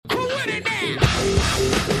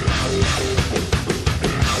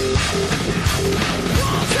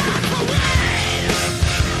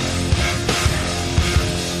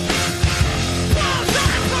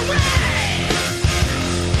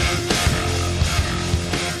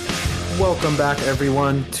Welcome back,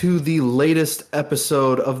 everyone, to the latest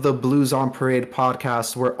episode of the Blues on Parade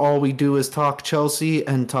podcast, where all we do is talk Chelsea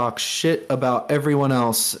and talk shit about everyone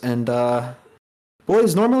else. And,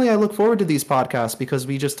 boys, normally I look forward to these podcasts because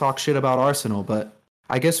we just talk shit about Arsenal, but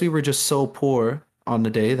I guess we were just so poor on the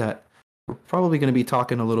day that we're probably going to be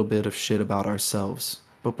talking a little bit of shit about ourselves.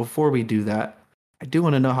 But before we do that, I do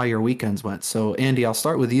want to know how your weekends went. So, Andy, I'll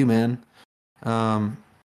start with you, man.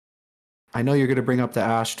 I know you're going to bring up the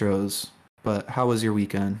Astros, but how was your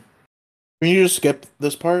weekend? Can you just skip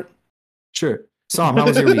this part? Sure. Sam, how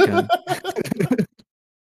was your weekend?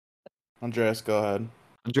 Andreas, go ahead.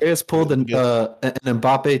 Andreas pulled an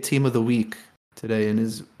Mbappe Team of the Week today in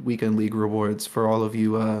his weekend league rewards for all of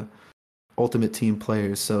you Ultimate Team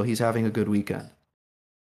players, so he's having a good weekend.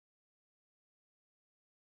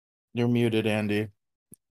 You're muted, Andy.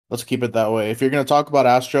 Let's keep it that way. If you're going to talk about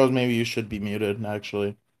Astros, maybe you should be muted,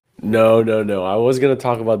 actually. No. I was gonna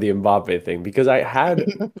talk about the Mbappe thing because I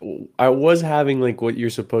was having like what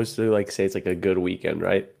you're supposed to like say it's like a good weekend,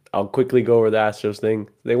 right? I'll quickly go over the Astros thing.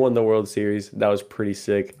 They won the World Series. That was pretty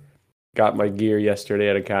sick. Got my gear yesterday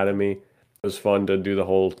at Academy. It was fun to do the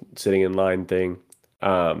whole sitting in line thing.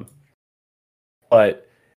 But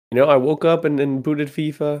I woke up and then booted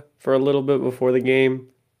FIFA for a little bit before the game.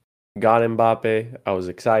 Got Mbappe. I was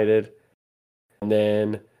excited. And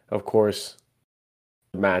then, of course,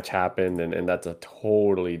 the match happened, and that's a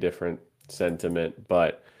totally different sentiment.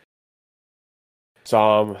 But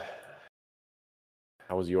how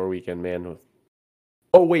was your weekend, man?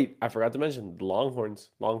 Oh wait, I forgot to mention the Longhorns.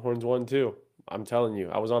 Longhorns won too. I'm telling you,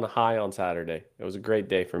 I was on a high on Saturday. It was a great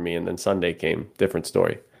day for me, and then Sunday came. Different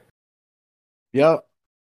story. Yeah.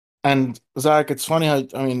 And Zach, it's funny how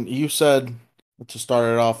you said to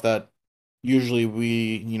start it off that usually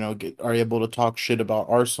we are able to talk shit about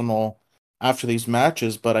Arsenal after these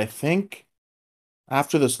matches, but I think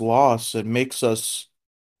after this loss, it makes us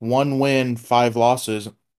 1 win, 5 losses,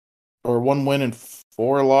 or 1 win and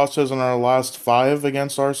 4 losses in our last 5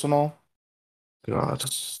 against Arsenal. God.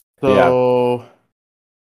 So,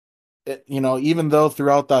 even though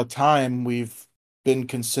throughout that time we've been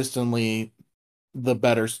consistently the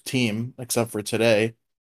better team, except for today,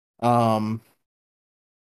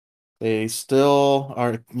 they still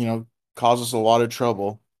are, cause us a lot of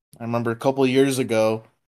trouble. I remember a couple of years ago,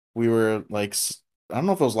 we were like, I don't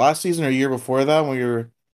know if it was last season or a year before that, when we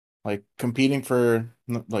were like competing for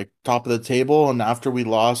like top of the table, and after we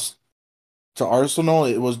lost to Arsenal,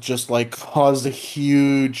 it was just like caused a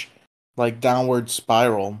huge like downward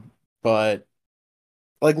spiral. But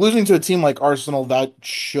like losing to a team like Arsenal, that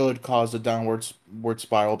should cause a downward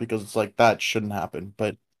spiral because it's like that shouldn't happen.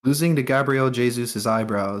 But losing to Gabriel Jesus'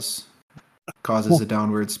 eyebrows causes a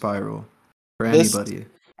downward spiral for anybody.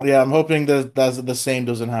 Yeah, I'm hoping that the same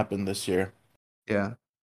doesn't happen this year. Yeah.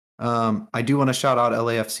 I do want to shout out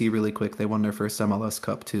LAFC really quick. They won their first MLS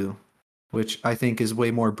Cup too, which I think is way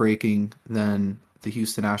more breaking than the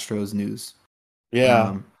Houston Astros news.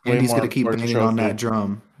 Yeah. Andy's going to keep banging on that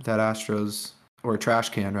drum, that Astros, or trash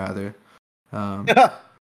can rather. Nice.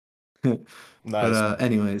 But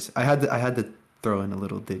anyways, I had to throw in a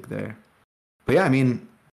little dig there. But yeah, I mean,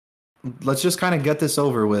 let's just kind of get this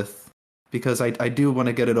over with because I do want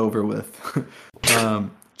to get it over with.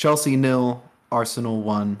 Chelsea 0, Arsenal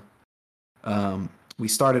 1. We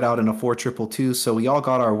started out in a 4-2-2, so we all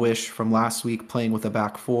got our wish from last week playing with a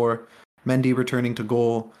back 4. Mendy returning to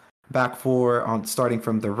goal. Back 4 starting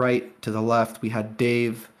from the right to the left. We had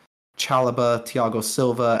Dave, Chalobah, Thiago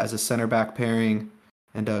Silva as a center back pairing,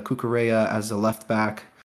 and Cucurella as a left back.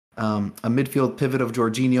 A midfield pivot of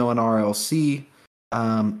Jorginho and RLC.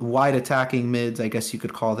 Wide attacking mids, I guess you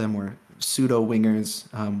could call them, were pseudo wingers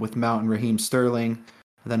with Mount and Raheem Sterling.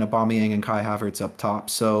 Then Aubameyang and Kai Havertz up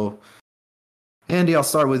top. So, Andy, I'll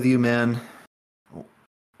start with you, man.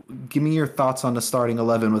 Give me your thoughts on the starting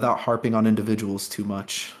 11 without harping on individuals too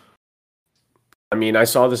much. I mean, I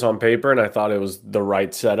saw this on paper and I thought it was the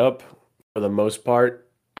right setup for the most part.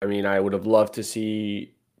 I mean, I would have loved to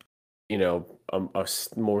see, a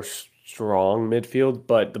more strong midfield,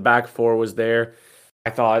 but the back 4 was there.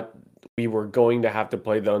 I thought we were going to have to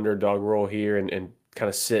play the underdog role here and kind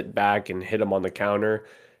of sit back and hit them on the counter,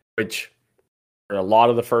 which for a lot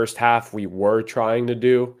of the first half we were trying to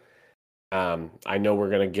do. I know we're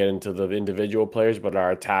going to get into the individual players, but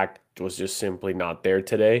our attack was just simply not there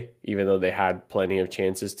today, even though they had plenty of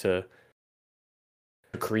chances to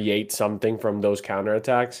create something from those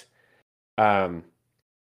counterattacks. Um,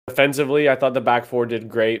 Defensively, I thought the back four did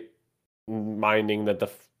great, minding that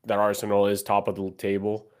that Arsenal is top of the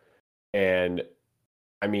table, and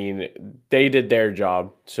I mean they did their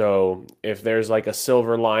job. So if there's like a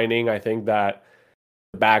silver lining, I think that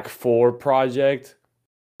the back four project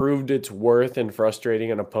proved its worth in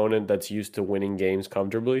frustrating an opponent that's used to winning games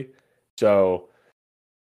comfortably. So,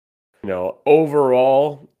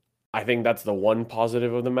 overall, I think that's the one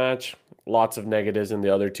positive of the match. Lots of negatives in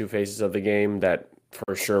the other two phases of the game that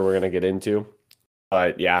for sure we're going to get into.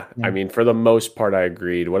 But yeah, I mean, for the most part, I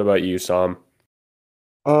agreed. What about you, Sam?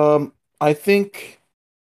 I think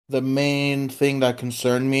the main thing that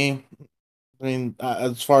concerned me, I mean,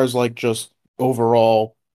 as far as like just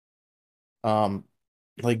overall, um,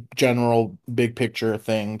 like general big picture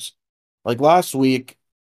things, like last week,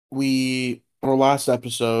 or last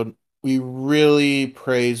episode, we really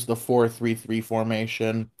praised the 4-3-3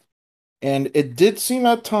 formation. And it did seem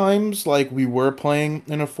at times like we were playing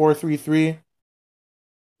in a 4-3-3,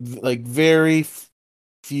 like very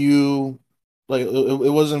few, like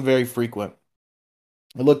it wasn't very frequent.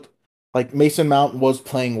 It looked like Mason Mount was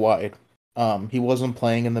playing wide. He wasn't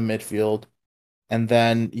playing in the midfield. And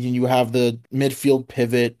then you have the midfield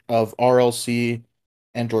pivot of RLC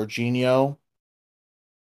and Jorginho.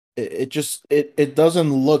 It just it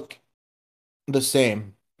doesn't look the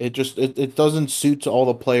same. It doesn't suit to all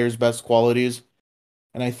the players' best qualities.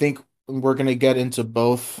 And I think we're gonna get into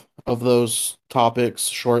both of those topics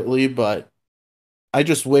shortly, but I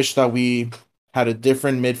just wish that we had a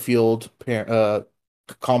different midfield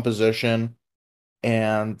composition,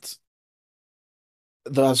 and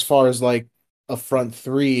as far as like a front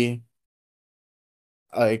three,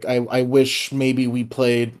 like I wish maybe we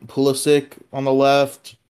played Pulisic on the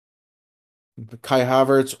left. Kai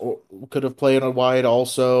Havertz could have played a wide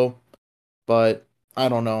also, but I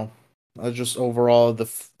don't know. Just overall the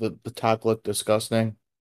tack looked disgusting.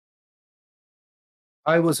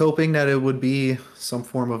 I was hoping that it would be some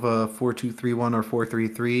form of a 4-2-3-1 or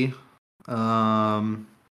 4-3-3.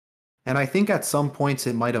 And I think at some points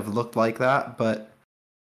it might have looked like that, but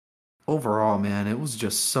overall, man, it was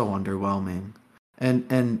just so underwhelming.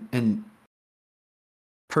 And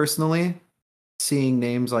personally, seeing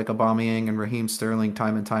names like Aubameyang and Raheem Sterling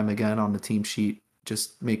time and time again on the team sheet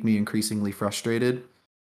just make me increasingly frustrated.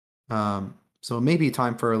 So it may be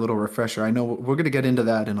time for a little refresher. I know we're going to get into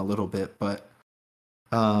that in a little bit, but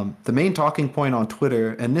the main talking point on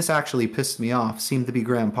Twitter, and this actually pissed me off, seemed to be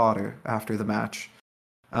Graham Potter after the match.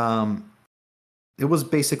 It was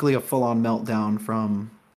basically a full-on meltdown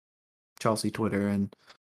from Chelsea Twitter, and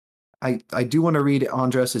I do want to read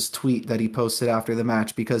Andres' tweet that he posted after the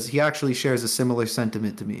match because he actually shares a similar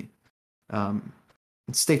sentiment to me.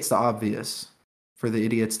 It states the obvious for the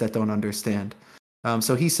idiots that don't understand.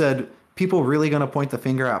 So he said, people really going to point the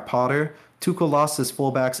finger at Potter? Tuchel lost his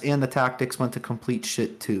fullbacks and the tactics went to complete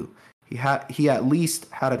shit too. He at least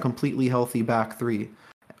had a completely healthy back three.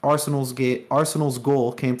 Arsenal's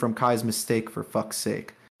goal came from Kai's mistake, for fuck's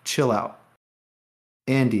sake. Chill out.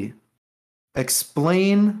 Andy,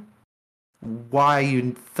 explain why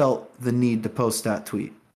you felt the need to post that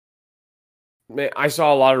tweet. Man, I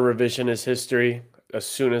saw a lot of revisionist history as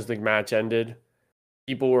soon as the match ended.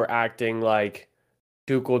 People were acting like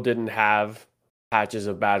Tuchel didn't have patches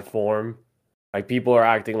of bad form. Like people are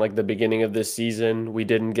acting like the beginning of this season, we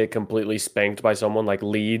didn't get completely spanked by someone like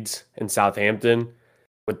Leeds and Southampton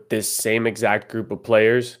with this same exact group of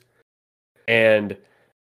players. And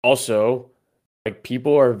also, like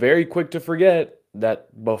people are very quick to forget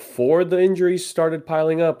that before the injuries started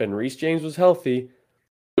piling up and Reece James was healthy,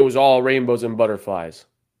 it was all rainbows and butterflies.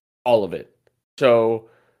 All of it. So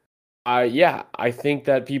I think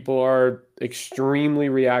that people are extremely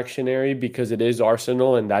reactionary because it is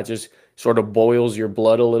Arsenal and that just sort of boils your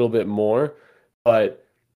blood a little bit more. But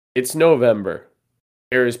it's November.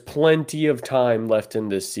 There is plenty of time left in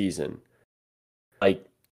this season. Like,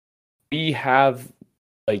 we have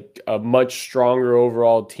like a much stronger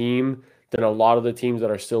overall team than a lot of the teams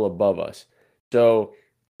that are still above us. So,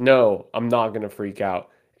 no, I'm not going to freak out.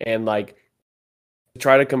 And like,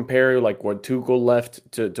 try to compare like what Tuchel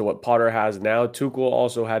left to what Potter has now. Tuchel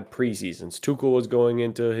also had preseasons. Tuchel was going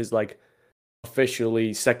into his like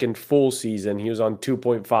officially second full season. He was on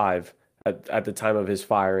 2.5 at the time of his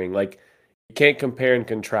firing. Like you can't compare and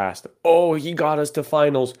contrast. Oh, he got us to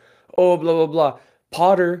finals. Oh, blah blah blah.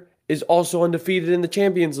 Potter is also undefeated in the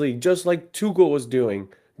Champions League, just like Tuchel was doing.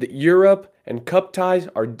 The Europe and cup ties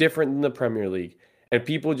are different than the Premier League. And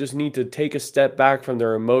people just need to take a step back from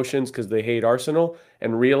their emotions because they hate Arsenal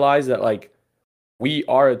and realize that, like, we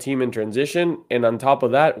are a team in transition. And on top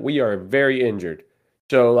of that, we are very injured.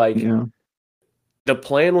 So, like, Yeah. the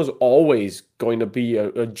plan was always going to be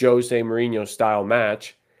a Jose Mourinho style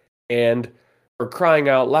match. And for crying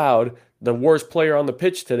out loud, the worst player on the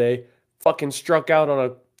pitch today fucking struck out on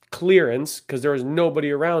a clearance because there was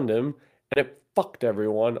nobody around him, and it fucked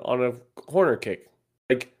everyone on a corner kick.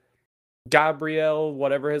 Like, Gabriel,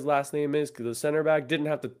 whatever his last name is, because the center back didn't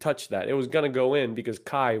have to touch that. It was going to go in because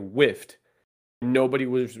Kai whiffed. Nobody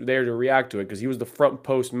was there to react to it because he was the front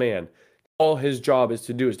post man. All his job is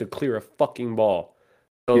to clear a fucking ball.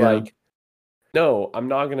 So, like, no, I'm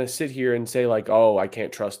not going to sit here and say, like, oh, I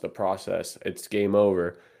can't trust the process. It's game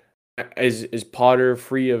over. Is Potter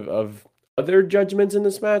free of other judgments in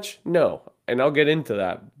this match? No. And I'll get into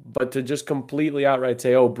that. But to just completely outright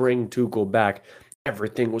say, oh, bring Tuchel back.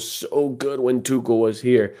 Everything was so good when Tuchel was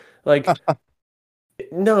here. Like,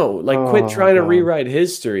 no. Like, quit trying to rewrite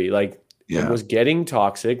history. Like, it was getting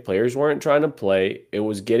toxic. Players weren't trying to play. It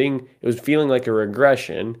was feeling like a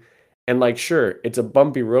regression. And, like, sure, it's a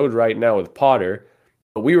bumpy road right now with Potter.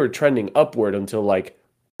 But we were trending upward until, like,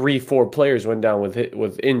 3-4 players went down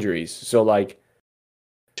with injuries. So, like,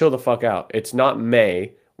 chill the fuck out. It's not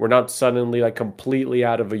May. We're not suddenly, like, completely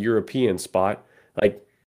out of a European spot. Like,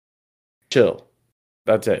 chill.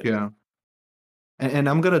 That's it. Yeah. And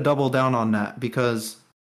I'm going to double down on that because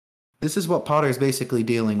this is what Potter's basically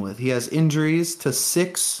dealing with. He has injuries to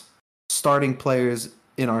 6 starting players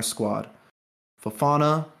in our squad.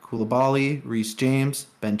 Fofana, Koulibaly, Reece James,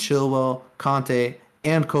 Ben Chilwell, Conte,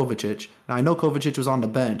 and Kovacic. Now, I know Kovacic was on the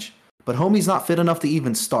bench, but homie's not fit enough to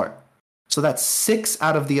even start. So that's 6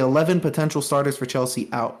 out of the 11 potential starters for Chelsea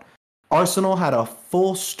out. Arsenal had a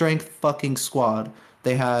full-strength fucking squad.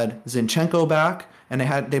 They had Zinchenko back, and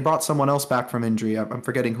they brought someone else back from injury. I'm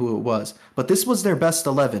forgetting who it was. But this was their best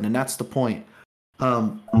 11, and that's the point.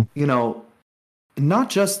 You know, not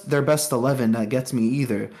just their best 11 that gets me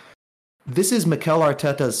either. This is Mikel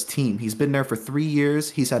Arteta's team. He's been there for 3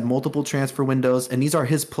 years. He's had multiple transfer windows, and these are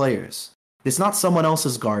his players. It's not someone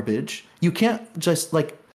else's garbage. You can't just,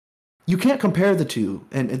 like, you can't compare the two.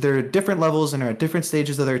 And they're at different levels and are at different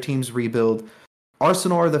stages of their team's rebuild.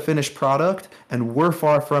 Arsenal are the finished product, and we're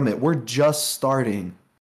far from it. We're just starting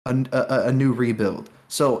a new rebuild.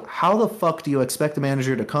 So how the fuck do you expect a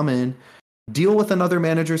manager to come in, deal with another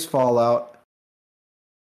manager's fallout?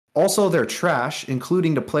 Also, they're trash,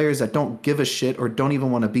 including the players that don't give a shit or don't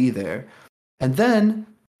even want to be there. And then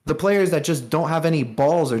the players that just don't have any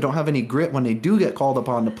balls or don't have any grit when they do get called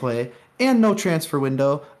upon to play, and no transfer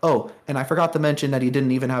window. Oh, and I forgot to mention that he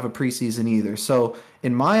didn't even have a preseason either. So,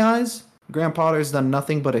 in my eyes, Graham Potter's done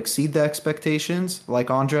nothing but exceed the expectations. Like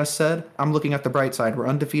Andres said, I'm looking at the bright side. We're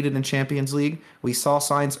undefeated in Champions League. We saw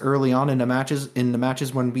signs early on in the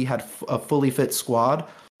matches when we had a fully fit squad,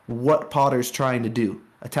 what Potter's trying to do.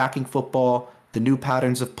 Attacking football, the new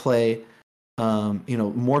patterns of play,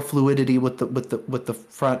 more fluidity with the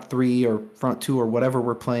front 3 or front 2 or whatever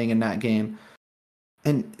we're playing in that game.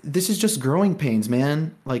 And this is just growing pains,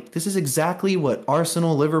 man. Like, this is exactly what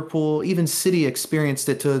Arsenal, Liverpool, even City experienced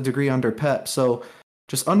it to a degree under Pep. So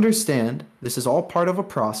just understand, this is all part of a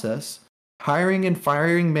process. Hiring and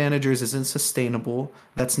firing managers isn't sustainable.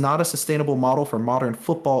 That's not a sustainable model for modern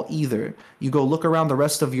football either. You go look around the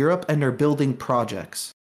rest of Europe and they're building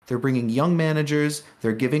projects. They're bringing young managers,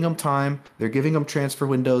 they're giving them time, they're giving them transfer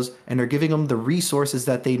windows, and they're giving them the resources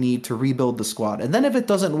that they need to rebuild the squad. And then if it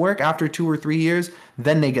doesn't work after 2 or 3 years,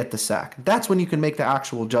 then they get the sack. That's when you can make the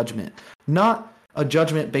actual judgment. Not a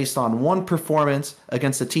judgment based on one performance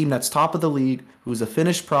against a team that's top of the league, who's a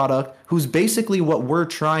finished product, who's basically what we're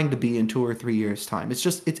trying to be in 2 or 3 years' time. It's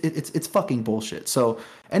just it's fucking bullshit. So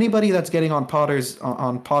anybody that's getting on Potter's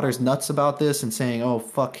nuts about this and saying, "Oh,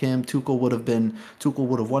 fuck him, Tuchel would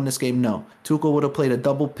have won this game." No. Tuchel would have played a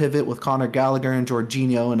double pivot with Conor Gallagher and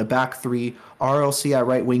Jorginho in a back 3, RLC at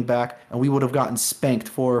right wing back, and we would have gotten spanked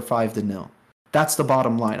 4 or 5-0. That's the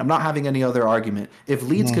bottom line. I'm not having any other argument. If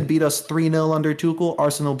Leeds could beat us 3-0 under Tuchel,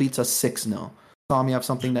 Arsenal beats us 6-0. Tom, you have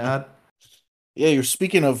something to add? Yeah, you're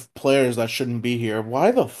speaking of players that shouldn't be here.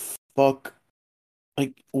 Why the fuck?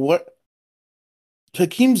 Like, what?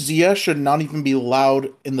 Hakeem Ziyech should not even be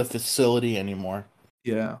allowed in the facility anymore.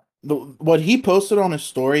 Yeah. What he posted on his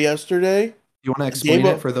story yesterday. You want to explain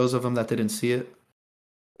it for those of them that didn't see it?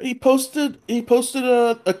 He posted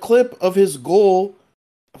a clip of his goal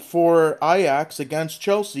for Ajax against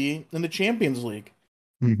Chelsea in the Champions League.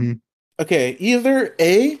 Mm-hmm. Okay, either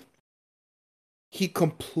A, he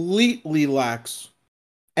completely lacks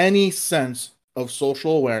any sense of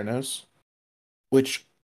social awareness, which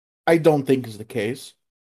I don't think is the case.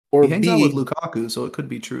 Or he hangs B, out with Lukaku, so it could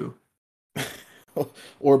be true.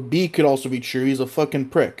 Or B could also be true. He's a fucking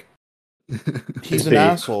prick. He's an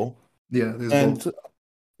asshole. Yeah, there's both.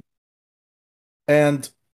 And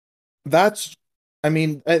that's, I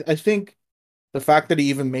mean, I think the fact that he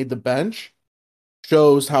even made the bench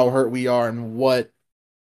shows how hurt we are and what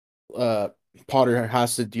uh Potter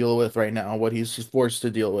has to deal with right now, what he's forced to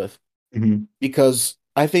deal with. Mhm. Because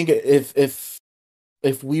I think if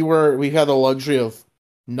we had the luxury of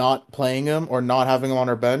not playing him or not having him on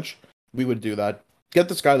our bench, we would do that. Get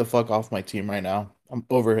this guy the fuck off my team right now. I'm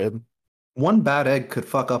over him. One bad egg could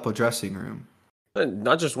fuck up a dressing room.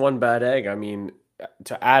 Not just one bad egg. I mean,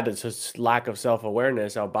 to add to this lack of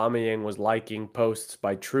self-awareness, Aubameyang was liking posts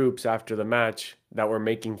by troops after the match that were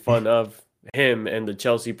making fun of him and the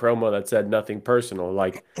Chelsea promo that said nothing personal.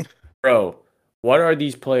 Like, bro, what are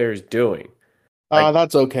these players doing? Like,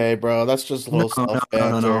 That's okay, bro. That's just a No, little no, self no,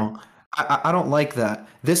 no, banter. no. I don't like that.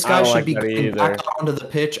 This I guy don't should like be that going back either. out onto the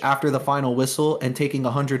pitch after the final whistle and taking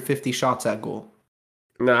 150 shots at goal.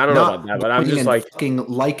 No, I don't know about Not that, but I'm going just and like, fucking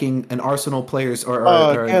liking an Arsenal player's or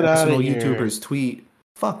an Get out Arsenal of here. YouTuber's tweet.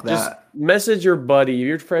 Fuck just that. message your buddy. If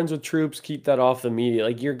you're friends with troops, keep that off the media.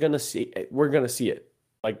 Like, you're gonna see it. We're gonna see it.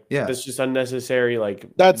 Like, Yeah. that's just unnecessary. Like,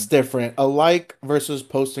 That's different. A like versus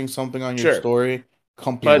posting something on your sure. story, But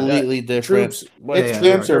completely different. troops, It's yeah,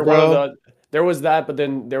 they are cancer, one of bro. the there was that, but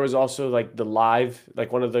then there was also like the live,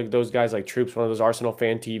 like one of those guys like Troops, one of those Arsenal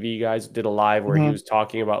fan TV guys, did a live where he Mhm. was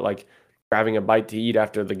talking about like grabbing a bite to eat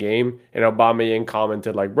after the game, and Aubameyang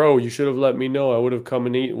commented like, "Bro, you should have let me know. I would have come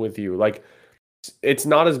and eaten with you." Like, it's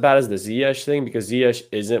not as bad as the Ziyech thing because Ziyech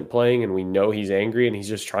isn't playing, and we know he's angry, and he's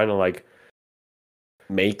just trying to like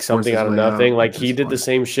make Force something his out of way nothing. out Like at he this did the point.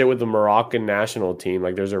 same shit with the Moroccan national team.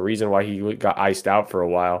 Like there's a reason why he got iced out for a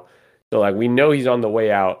while. So like we know he's on the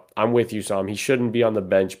way out. I'm with you, Sam. He shouldn't be on the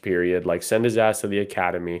bench. Period. Like send his ass to the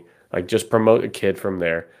academy. Like just promote a kid from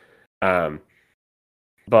there. Um,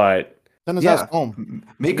 but Send his ass Yeah. home.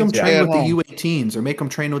 He Make can him stay train at with the home. U18s or make him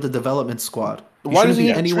train with the development squad. He Why does shouldn't he be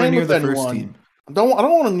need to anywhere train near with the first anyone? team. I don't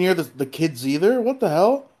want him near the kids either. What the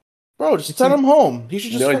hell? Bro, just It's send an him home. He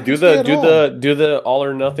should just no, fucking stay at home. do the all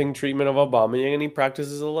or nothing treatment of Aubameyang, and he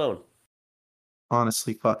practices alone.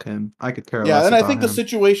 honestly fuck him. I could care Yeah, less and I about think the him.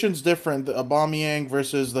 situation's different. The Aubameyang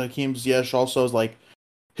versus the Hakim Ziyech also is like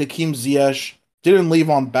Hakim Ziyech didn't leave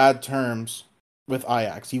on bad terms with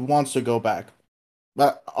Ajax. He wants to go back.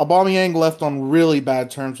 But Aubameyang left on really bad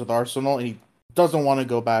terms with Arsenal, and he doesn't want to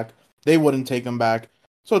go back. They wouldn't take him back.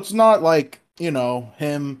 So it's not like,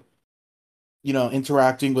 him,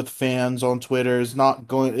 interacting with fans on Twitter is not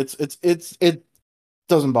going. It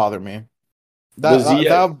doesn't bother me. The That uh, Ziyech,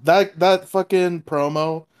 that that that fucking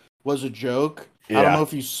promo was a joke. I don't know yeah.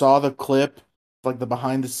 if you saw the clip, like the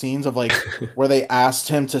behind the scenes of like where they asked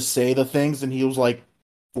him to say the things and he was like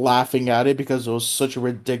laughing at it because it was such a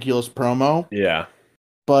ridiculous promo. Yeah.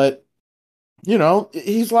 But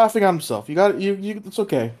he's laughing at himself. You got you. It's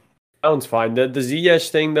okay. Sounds fine. The Ziyech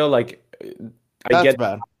thing though, like I That's get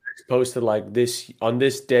bad. posted like this on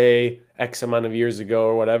this day X amount of years ago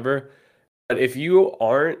or whatever. But if you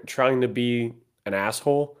aren't trying to be an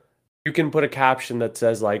asshole, you can put a caption that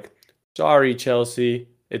says like, "Sorry, Chelsea,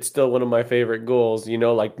 it's still one of my favorite goals."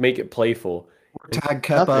 Like make it playful. Or tag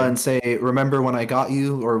Kepa Nothing. and say, "Remember when I got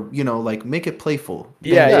you?" Or like make it playful.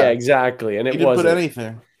 Yeah, Thank yeah, you. Yeah, exactly. And he it didn't put wasn't.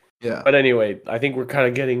 anything. Yeah. But anyway, I think we're kind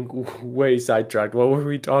of getting way sidetracked. What were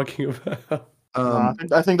we talking about? No, I Um.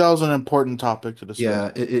 think I think that was an important topic to discuss.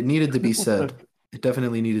 Yeah. It needed to be said. It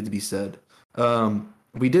definitely needed to be said.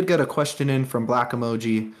 We did get a question in from Black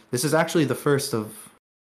Emoji. This is actually the first of.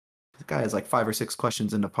 The guy has like 5 or 6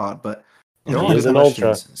 questions in the pod, but they're all He is good an ultra.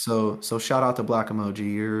 questions. So shout out to Black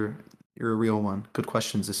Emoji. You're a real one. Good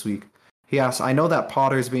questions this week. He asks, I know that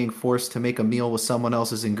Potter's being forced to make a meal with someone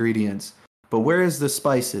else's ingredients, but where is the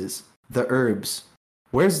spices, the herbs?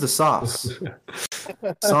 Where's the sauce?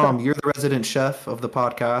 Sam, you're the resident chef of the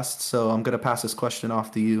podcast, so I'm gonna pass this question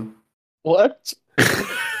off to you. What?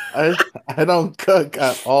 I don't cook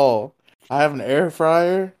at all. I have an air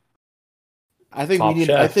fryer. Top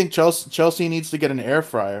chef. Chelsea needs to get an air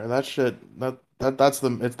fryer. That shit that's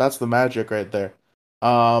the magic right there.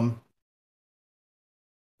 Um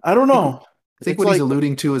I don't I think, know. I think It's what he's like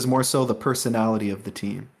alluding to is more so the personality of the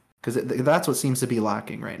team, because that's what seems to be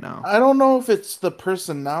lacking right now. I don't know if it's the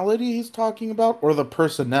personality he's talking about or the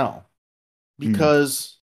personnel Mm,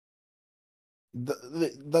 because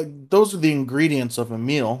those are the ingredients of a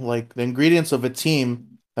meal. Like the ingredients of a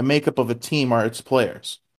team, the makeup of a team are its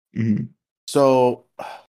players. mhm. So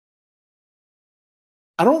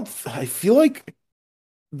I feel like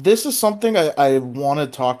this is something I want to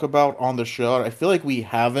talk about on the show. I feel like we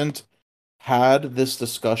haven't had this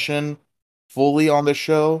discussion fully on the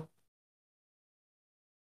show.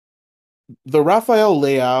 The Rafael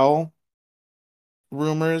Leao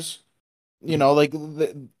rumors like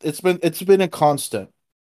it's been a constant.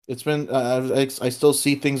 It's been I still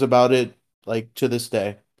see things about it like to this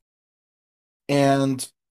day, and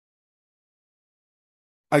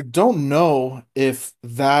I don't know if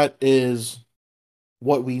that is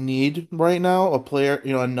what we need right now. A player,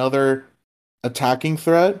 another attacking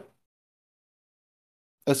threat,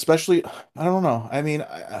 especially. I don't know. I mean,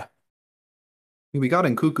 We got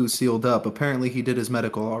Nkuku sealed up. Apparently, he did his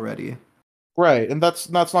medical already. right, and that's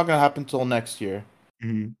not going to happen until next year.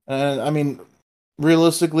 Mm-hmm. And I mean,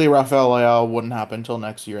 realistically, Rafael Leao wouldn't happen until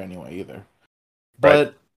next year anyway either. Right.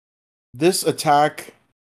 But this attack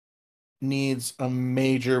needs a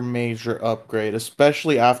major, major upgrade,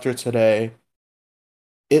 especially after today.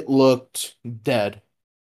 It looked dead.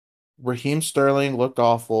 Raheem Sterling looked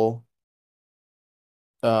awful.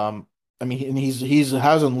 Um, I mean, and he's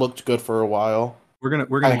hasn't looked good for a while. We're I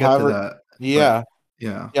gonna get to haven't. that, but Yeah,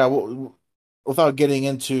 yeah. yeah. Without getting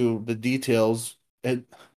into the details, I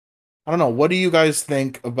don't know. What do you guys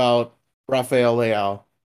think about Rafael Leao?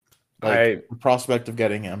 Like I the prospect of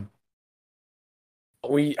getting him.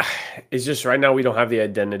 we it's just right now we don't have the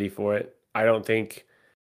identity for it. I don't think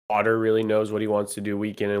Otter really knows what he wants to do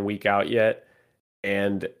week in and week out yet.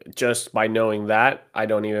 And just by knowing that, I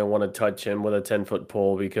don't even want to touch him with a 10-foot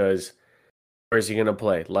pole because where is he going to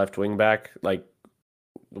play? Left wing back? Like,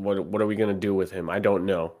 what are we going to do with him? I don't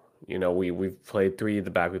know. We've played 3 at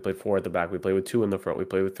the back, we played 4 at the back, we played with 2 in the front, we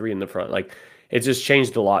played with 3 in the front. Like, it's just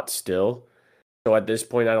changed a lot still. So at this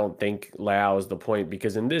point, I don't think Leao is the point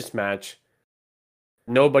because in this match,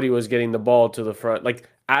 nobody was getting the ball to the front. Like,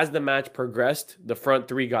 as the match progressed, the front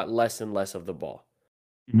 3 got less and less of the ball.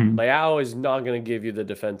 Mm-hmm. Leao is not going to give you the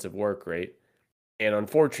defensive work rate. And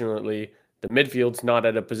unfortunately, the midfield's not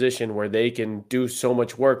at a position where they can do so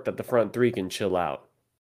much work that the front 3 can chill out,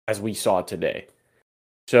 as we saw today.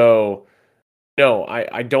 So, no,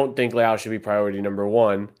 I don't think Leao should be priority number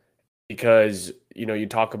 1 because, you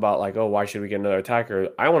talk about like, oh, why should we get another attacker?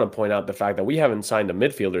 I want to point out the fact that we haven't signed a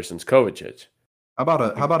midfielder since Kovacic. How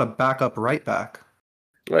about a backup right back?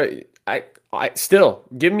 Right. I still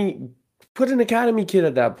put an academy kid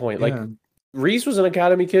at that point. Like Yeah. Reese was an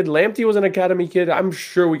academy kid, Lamptey was an academy kid. I'm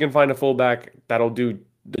sure we can find a fullback that'll do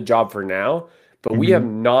the job for now, but we have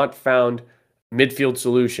not found midfield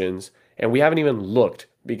solutions and we haven't even looked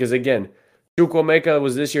because again, Chukwuemeka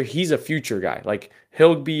was this year, he's a future guy. Like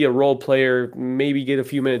he'll be a role player, maybe get a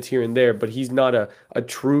few minutes here and there, but he's not a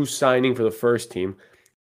true signing for the first team.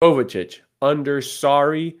 Kovacic, under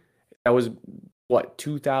Sarri, that was what,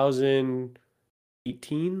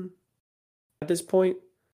 2018 at this point?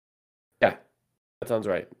 Yeah, that sounds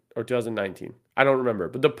right. Or 2019. I don't remember.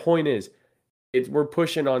 But the point is, we're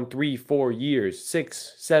pushing on 3, 4 years,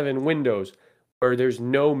 6, 7 windows where there's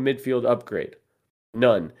no midfield upgrade.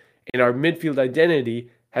 None. And our midfield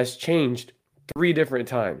identity has changed 3 different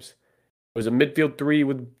times. It was a midfield 3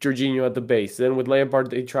 with Jorginho at the base. Then with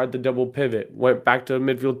Lampard, they tried the double pivot. Went back to a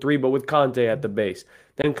midfield 3, but with Conte at the base.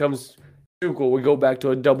 Then comes Tuchel. We go back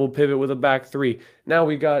to a double pivot with a back 3. Now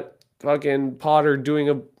we got fucking Potter doing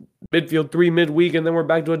a midfield 3 midweek, and then we're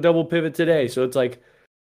back to a double pivot today. So it's like,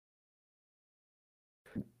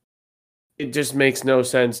 it just makes no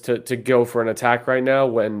sense to go for an attack right now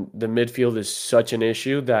when the midfield is such an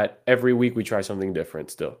issue that every week we try something different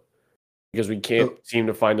still because we can't seem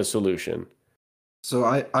to find a solution. So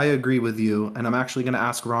I agree with you, and I'm actually going to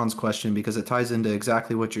ask Ron's question because it ties into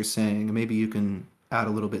exactly what you're saying. Maybe you can add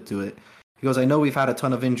a little bit to it. He goes, I know we've had a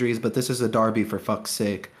ton of injuries, but this is a derby for fuck's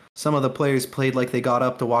sake. Some of the players played like they got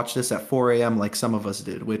up to watch this at 4 a.m. like some of us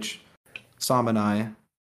did, which Sam and I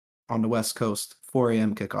on the West Coast, 4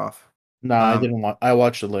 a.m. kickoff. No, I didn't watch. I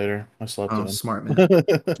watched it later. I slept in. Smart man.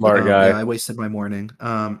 Smart guy. Yeah, I wasted my morning.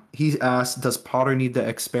 He asked, does Potter need to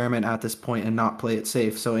experiment at this point and not play it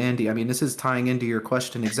safe? So, Andy, I mean, this is tying into your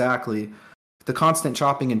question exactly. The constant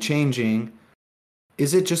chopping and changing,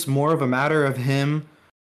 is it just more of a matter of him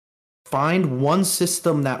find one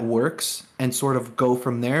system that works and sort of go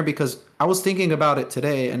from there? Because I was thinking about it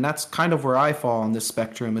today, and that's kind of where I fall on this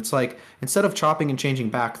spectrum. It's like, instead of chopping and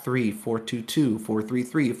changing back 3, 4-2-2,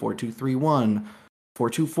 4-3-3, 4-2-3-1,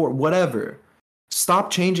 4-2-4, whatever,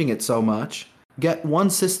 stop changing it so much. Get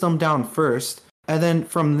one system down first, and then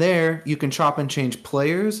from there, you can chop and change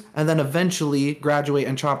players, and then eventually graduate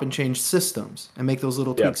and chop and change systems and make those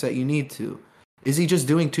little tweaks that you need to. Is he just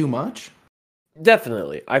doing too much?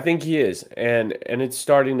 Definitely. I think he is. And it's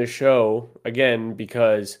starting to show again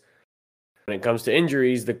because when it comes to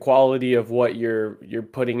injuries, the quality of what you're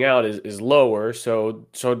putting out is lower. So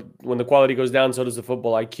when the quality goes down, so does the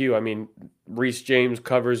football IQ. I mean, Reece James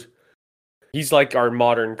covers, he's like our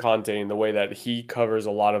modern Conte in the way that he covers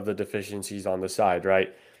a lot of the deficiencies on the side,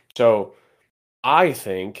 right? So I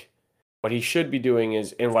think what he should be doing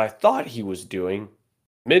is, and what I thought he was doing,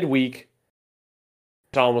 midweek,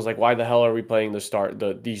 Tom was like, "Why the hell are we playing this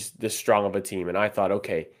strong of a team?" And I thought,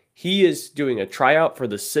 okay, he is doing a tryout for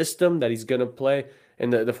the system that he's gonna play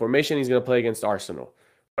and the formation he's gonna play against Arsenal.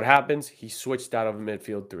 What happens? He switched out of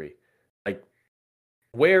midfield three. Like,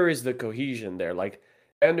 where is the cohesion there? Like,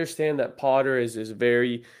 I understand that Potter is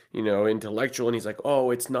very, intellectual, and he's like,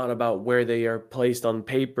 oh, it's not about where they are placed on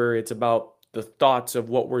paper, it's about the thoughts of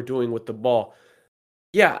what we're doing with the ball.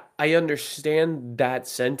 Yeah, I understand that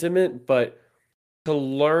sentiment, but to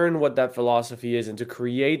learn what that philosophy is and to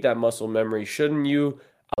create that muscle memory, shouldn't you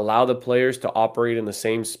allow the players to operate in the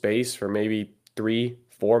same space for maybe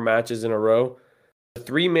 3-4 matches in a row? The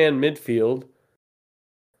three-man midfield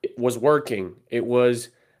was working. It was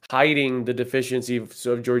hiding the deficiencies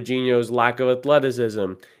of Jorginho's lack of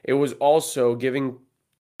athleticism. It was also giving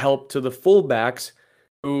help to the fullbacks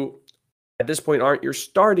who at this point aren't your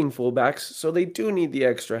starting fullbacks, so they do need the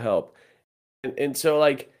extra help. And so,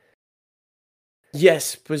 like,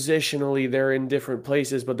 yes, positionally they're in different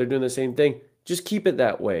places, but they're doing the same thing. Just keep it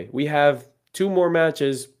that way. We have 2 more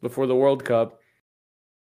matches before the World Cup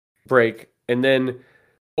break, and then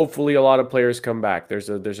hopefully a lot of players come back. There's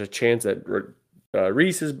a chance that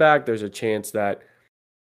Reece is back. There's a chance that,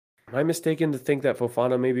 am I mistaken to think that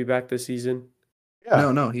Fofana may be back this season?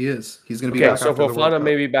 Yeah. No, he is. He's going to be Okay, back so after the World Fofana Cup.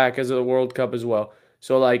 may be back as the World Cup as well.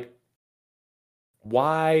 So, like,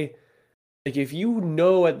 why? Like, if you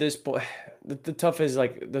know at this point, the tough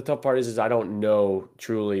part is I don't know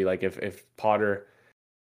truly, like, if Potter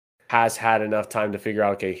has had enough time to figure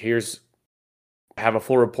out, okay, have a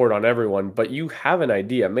full report on everyone, but you have an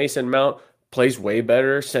idea. Mason Mount plays way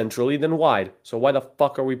better centrally than wide. So why the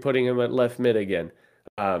fuck are we putting him at left mid again?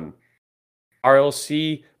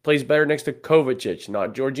 RLC plays better next to Kovacic,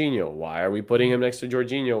 not Jorginho. Why are we putting him next to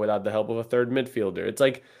Jorginho without the help of a third midfielder? It's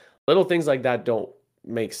like little things like that don't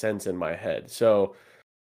make sense in my head. So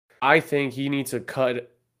I think he needs to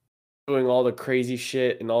cut doing all the crazy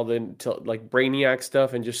shit and all the like brainiac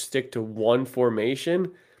stuff and just stick to one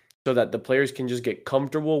formation so that the players can just get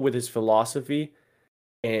comfortable with his philosophy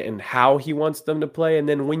and how he wants them to play. And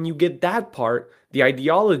then when you get that part, the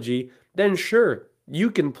ideology, then sure,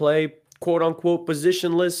 you can play quote unquote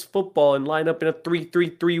positionless football and line up in a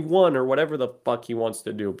 3-3-3-1 or whatever the fuck he wants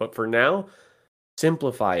to do. But for now,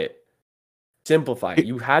 simplify it. Simplify it.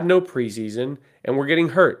 You had no preseason and we're getting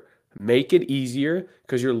hurt. Make it easier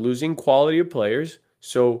because you're losing quality of players.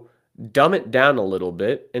 So dumb it down a little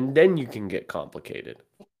bit and then you can get complicated.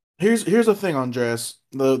 Here's the thing, Andreas.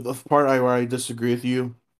 The part where I disagree with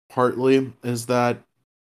you partly is that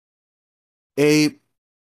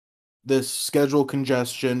this schedule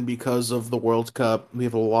congestion because of the World Cup. We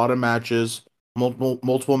have a lot of matches,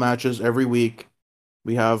 multiple matches every week.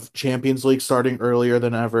 We have Champions League starting earlier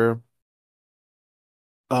than ever.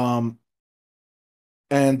 And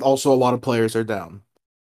also a lot of players are down.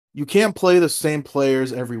 You can't play the same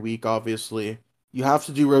players every week, obviously. You have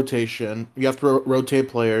to do rotation. You have to rotate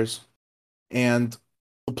players. And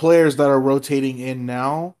the players that are rotating in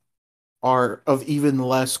now are of even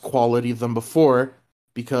less quality than before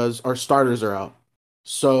because our starters are out.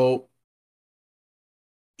 So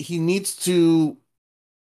he needs to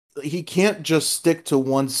he can't just stick to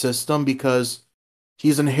one system because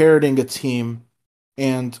he's inheriting a team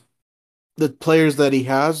and the players that he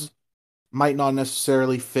has might not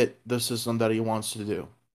necessarily fit the system that he wants to do.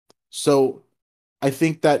 So I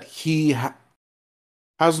think that he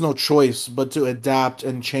has no choice but to adapt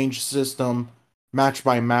and change system match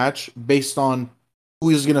by match based on who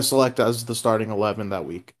he's going to select as the starting 11 that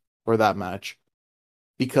week or that match.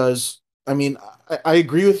 Because, I mean, I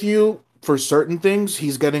agree with you for certain things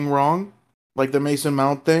he's getting wrong, like the Mason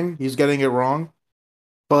Mount thing, he's getting it wrong.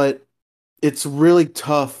 But it's really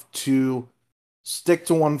tough to stick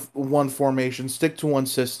to one formation, stick to one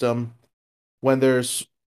system when there's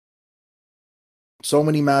so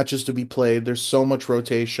many matches to be played, there's so much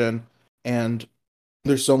rotation, and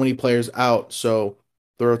there's so many players out, so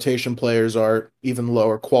the rotation players are even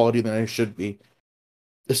lower quality than they should be.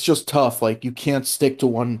 It's just tough. Like you can't stick to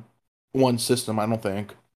one system, I don't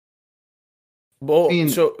think. Well, I mean,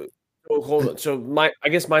 so hold on. So I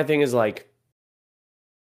guess my thing is like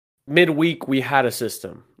midweek we had a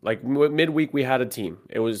system. Like midweek we had a team.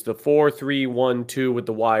 It was the 4-3-1-2 with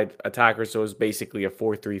the wide attacker, so it was basically a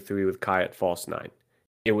 4-3-3 with Kai at false 9.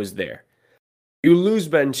 It was there. You lose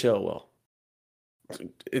Ben Chilwell.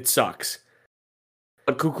 It sucks.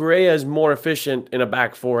 But Cucurella is more efficient in a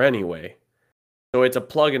back four anyway. So it's a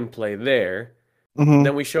plug and play there. Mm-hmm.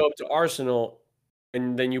 Then we show up to Arsenal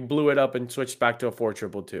and then you blew it up and switched back to a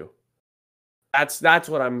 4-2-2. That's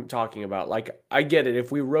what I'm talking about. Like, I get it.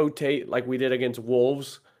 If we rotate like we did against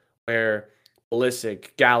Wolves, where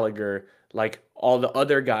Pulisic, Gallagher, like all the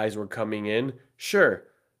other guys were coming in, sure,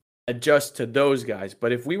 adjust to those guys.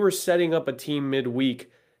 But if we were setting up a team midweek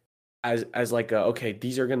as like okay,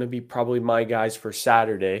 these are going to be probably my guys for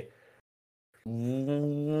Saturday,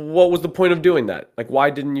 what was the point of doing that? Like, why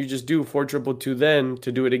didn't you just do 4-2-2 then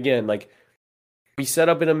to do it again? Like, we set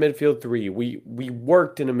up in a midfield three. We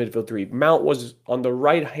worked in a midfield three. Mount was on the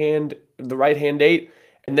right hand eight,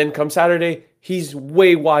 and then come Saturday, he's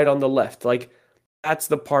way wide on the left. Like, that's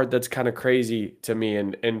the part that's kind of crazy to me.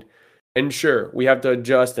 And sure, we have to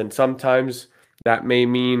adjust, and sometimes that may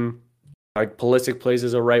mean like Pulisic plays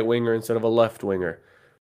as a right winger instead of a left winger.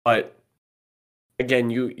 But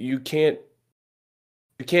again, you can't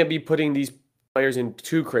be putting these players in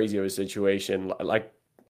too crazy of a situation. Like,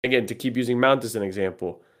 again, to keep using Mount as an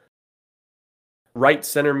example, right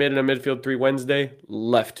center mid in a midfield three Wednesday,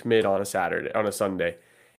 left mid on a Sunday.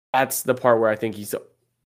 That's the part where I think he's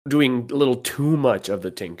doing a little too much of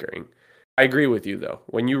the tinkering. I agree with you though.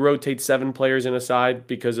 When you rotate 7 players in a side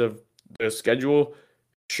because of the schedule,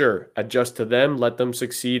 sure, adjust to them, let them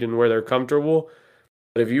succeed in where they're comfortable.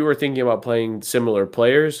 But if you were thinking about playing similar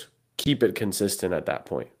players, keep it consistent at that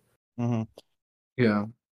point. Mm-hmm. Yeah.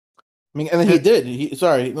 I mean, and then he did.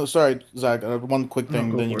 Sorry, Zach. One quick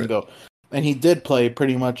thing, then you can go. And he did play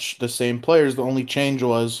pretty much the same players. The only change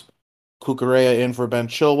was Cucurella in for Ben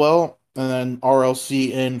Chilwell, and then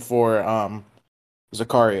RLC in for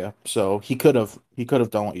Zakaria. So he could have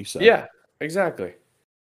done what you said. Yeah, exactly.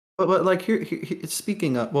 But like here,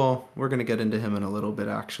 speaking of, well, we're gonna get into him in a little bit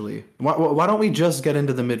actually. Why don't we just get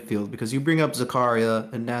into the midfield, because you bring up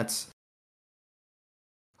Zakaria, and that's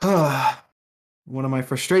one of my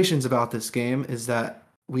frustrations about this game is that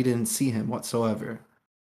we didn't see him whatsoever,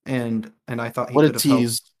 and I thought he what a could have helped.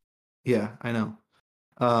 tease. Yeah, I know.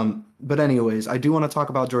 But anyways, I do want to talk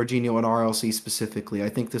about Jorginho and RLC specifically. I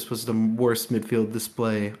think this was the worst midfield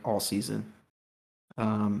display all season.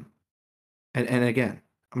 And again,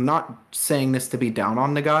 I'm not saying this to be down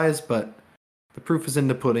on the guys, but the proof is in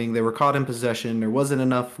the pudding. They were caught in possession. There wasn't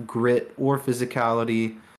enough grit or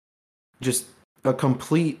physicality. Just a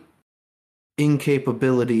complete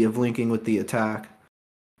incapability of linking with the attack.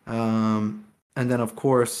 And then, of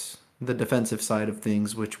course, the defensive side of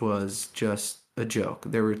things, which was just a joke.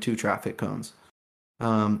 There were 2 traffic cones.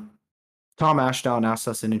 Tom Ashdown asked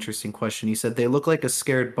us an interesting question. He said, they look like a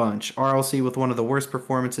scared bunch. RLC with one of the worst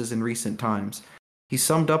performances in recent times. He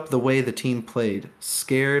summed up the way the team played.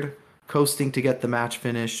 Scared, coasting to get the match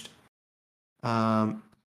finished.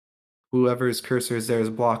 Whoever's cursor is there is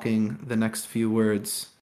blocking the next few words.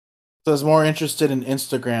 So is more interested in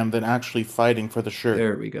Instagram than actually fighting for the shirt.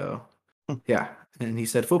 There we go. Yeah. And he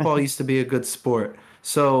said, football used to be a good sport.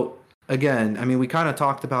 So, again, I mean, we kind of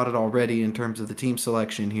talked about it already in terms of the team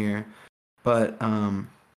selection here. But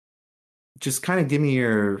just kind of give me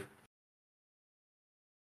your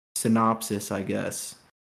synopsis, I guess,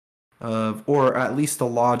 or at least the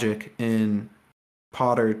logic in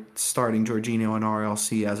Potter starting Jorginho and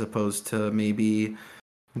RLC as opposed to maybe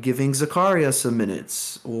giving Zakaria some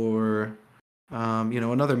minutes, or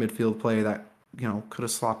another midfield player that could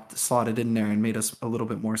have slotted in there and made us a little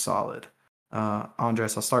bit more solid.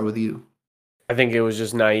 Andres, I'll start with you. I think it was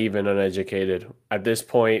just naive and uneducated. At this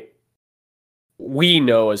point, we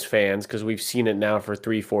know as fans, because we've seen it now for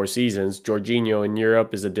 3-4 seasons, Jorginho in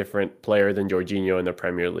Europe is a different player than Jorginho in the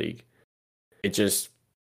Premier League. It's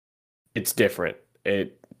different.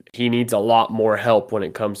 He needs a lot more help when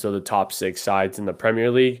it comes to the top 6 sides in the Premier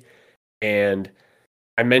League. And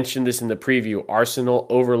I mentioned this in the preview. Arsenal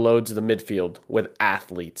overloads the midfield with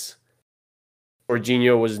athletes.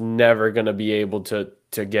 Jorginho was never going to be able to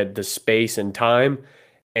get the space and time.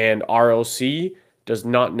 And RLC does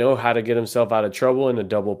not know how to get himself out of trouble in a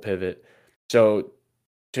double pivot. So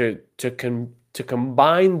to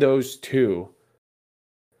combine those two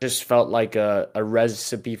just felt like a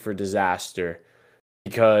recipe for disaster.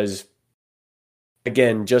 Because,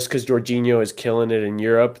 again, just because Jorginho is killing it in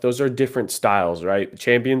Europe, those are different styles, right?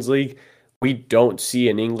 Champions League, we don't see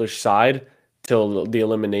an English side till the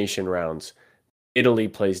elimination rounds. Italy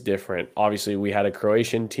plays different. Obviously, we had a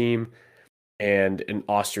Croatian team and an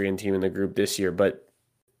Austrian team in the group this year, but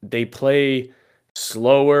they play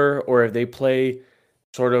slower, or if they play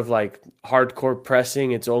sort of like hardcore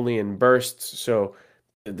pressing, it's only in bursts. So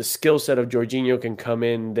the skill set of Jorginho can come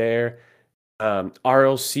in there.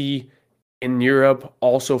 RLC in Europe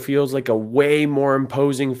also feels like a way more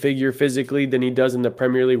imposing figure physically than he does in the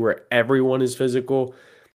Premier League, where everyone is physical.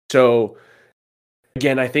 So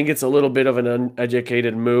again, I think it's a little bit of an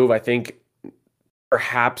uneducated move. I think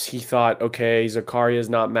perhaps he thought, okay, Zakaria is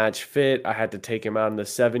not match fit. I had to take him out in the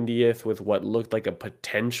 70th with what looked like a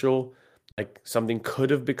potential, like something could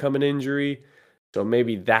have become an injury. So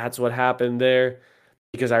maybe that's what happened there,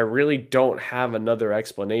 because I really don't have another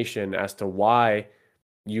explanation as to why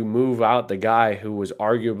you move out the guy who was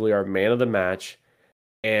arguably our man of the match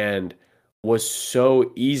and was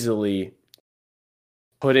so easily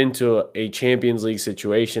put into a Champions League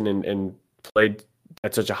situation and played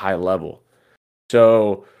at such a high level.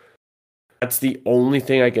 So that's the only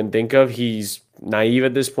thing I can think of. He's naive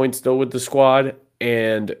at this point still with the squad,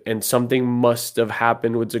 and something must have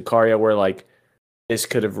happened with Zakaria where like this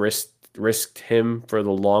could have risked him for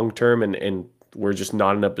the long term, and we're just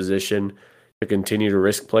not in a position to continue to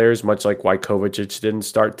risk players, much like why Kovacic didn't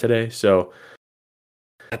start today. So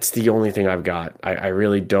that's the only thing I've got. I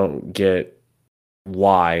really don't get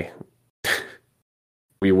why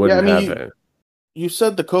we wouldn't have it. You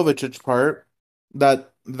said the Kovacic part.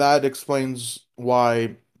 That explains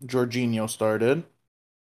why Jorginho started.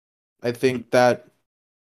 I think that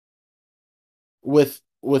with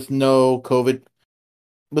no COVID,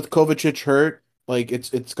 with Kovacic hurt, like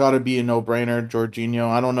it's got to be a no-brainer. Jorginho.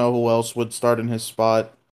 I don't know who else would start in his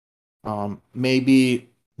spot. Maybe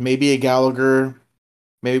a Gallagher.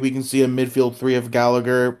 Maybe we can see a midfield three of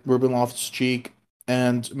Gallagher, Ruben Loftus-Cheek,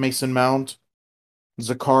 and Mason Mount.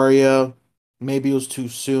 Zakaria. Maybe it was too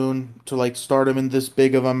soon to like start him in this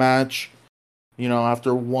big of a match. You know,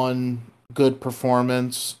 after one good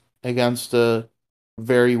performance against a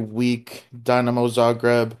very weak Dynamo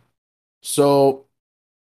Zagreb. So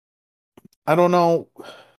I don't know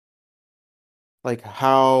like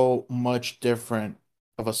how much different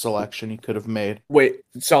of a selection he could have made. Wait,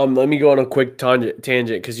 Sam, let me go on a quick tangent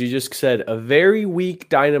because you just said a very weak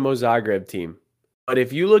Dynamo Zagreb team. But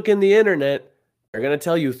if you look in the internet, they're going to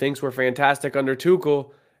tell you things were fantastic under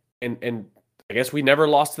Tuchel, and I guess we never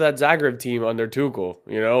lost to that Zagreb team under Tuchel.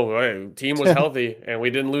 You know, team was healthy, and we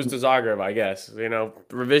didn't lose to Zagreb, I guess. You know,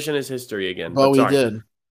 revisionist history again. But we did.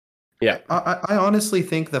 Yeah. I honestly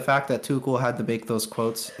think the fact that Tuchel had to make those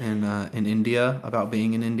quotes in India about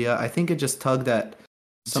being in India, I think it just tugged at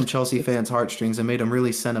some Chelsea fans' heartstrings and made them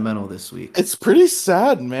really sentimental this week. It's pretty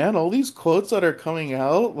sad, man. All these quotes that are coming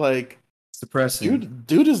out, like, it's depressing.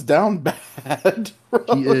 Dude is down bad.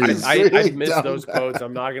 Bro. He is. I missed those quotes.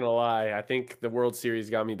 I'm not gonna lie. I think the World Series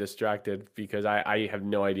got me distracted because I have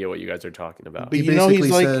no idea what you guys are talking about. But you know,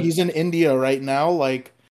 he's in India right now,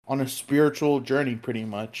 like on a spiritual journey, pretty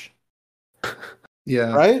much.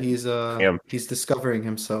 Yeah, right. He's discovering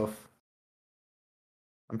himself.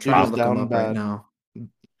 I'm trying to look him up right now.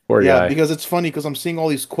 Poor guy. Because it's funny because I'm seeing all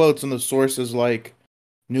these quotes and the sources like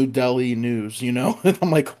New Delhi News, you know, and I'm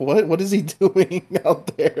like, what is he doing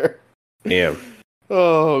out there? Damn.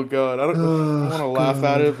 Oh god, I don't want to laugh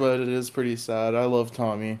at it, but it is pretty sad. I love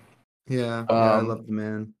Tommy. Yeah, I love the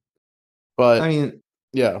man. But I mean,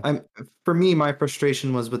 yeah, for me, my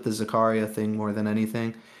frustration was with the Zakaria thing more than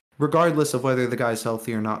anything. Regardless of whether the guy's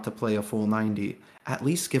healthy or not to play a full 90, at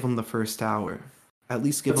least give him the first hour. At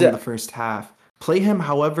least give him the first half. Play him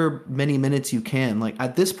however many minutes you can. Like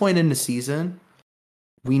at this point in the season,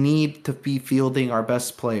 we need to be fielding our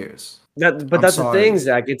best players. That's the thing,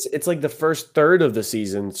 Zach. It's like the first third of the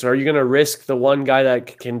season. So are you going to risk the one guy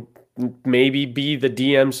that can maybe be the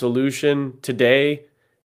DM solution today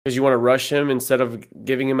because you want to rush him instead of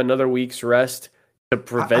giving him another week's rest to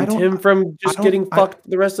prevent him from just getting fucked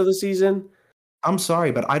the rest of the season? I'm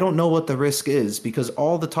sorry, but I don't know what the risk is because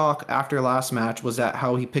all the talk after last match was that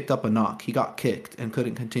how he picked up a knock. He got kicked and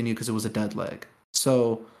couldn't continue because it was a dead leg.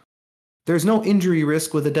 So there's no injury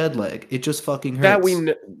risk with a dead leg. It just fucking hurts.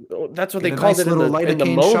 That's what they called it in the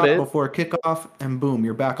moment. Shot before kickoff, and boom,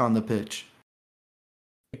 you're back on the pitch.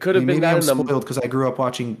 It could have been that I'm spoiled because I grew up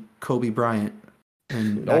watching Kobe Bryant,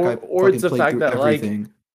 and or it's the fact that everything.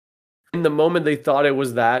 Like in the moment they thought it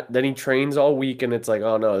was that, then he trains all week, and it's like,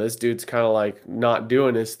 oh no, this dude's kind of like not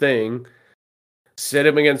doing his thing. Sit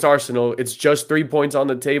him against Arsenal. It's just 3 points on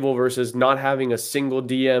the table versus not having a single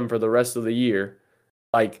DM for the rest of the year.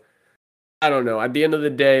 Like, I don't know. At the end of the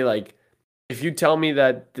day, like, if you tell me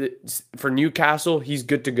that for Newcastle he's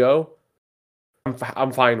good to go,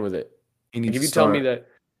 I'm fine with it. Like, if you tell me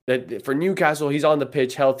that for Newcastle he's on the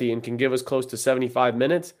pitch healthy and can give us close to 75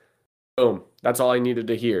 minutes, boom. That's all I needed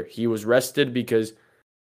to hear. He was rested because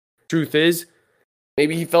truth is,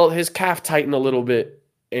 maybe he felt his calf tighten a little bit,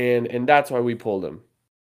 and that's why we pulled him.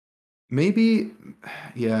 Maybe,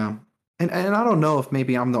 yeah. And I don't know if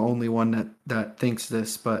maybe I'm the only one that thinks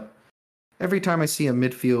this, but every time I see a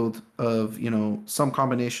midfield of, you know, some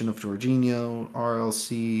combination of Jorginho,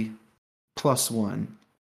 RLC, +1,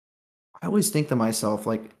 I always think to myself,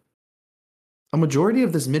 like, a majority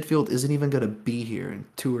of this midfield isn't even going to be here in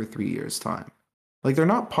 2 or 3 years' time. Like, they're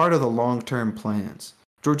not part of the long-term plans.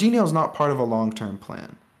 Jorginho's not part of a long-term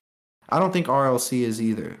plan. I don't think RLC is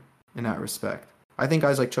either in that respect. I think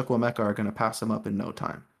guys like Chukwuemeka are going to pass him up in no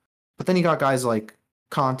time. But then you got guys like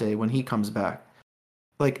Conte when he comes back.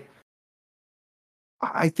 Like,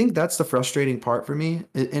 I think that's the frustrating part for me.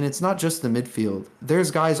 And it's not just the midfield.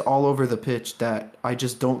 There's guys all over the pitch that I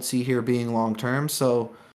just don't see here being long-term.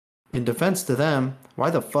 So, in defense to them,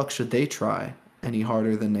 why the fuck should they try any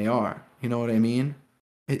harder than they are? You know what I mean?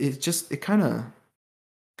 It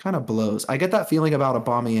kind of blows. I get that feeling about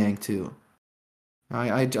Aubameyang too.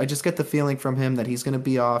 I just get the feeling from him that he's gonna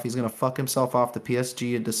be off. He's gonna fuck himself off to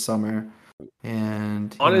PSG this summer,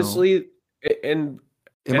 and honestly, and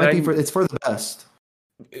it might be it's for the best.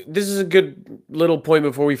 This is a good little point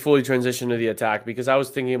before we fully transition to the attack, because I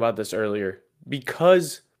was thinking about this earlier.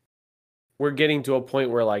 Because we're getting to a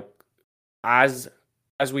point where, like, as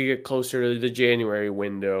we get closer to the January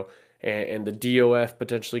window and the DOF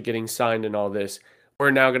potentially getting signed and all this, we're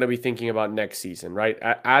now going to be thinking about next season, right?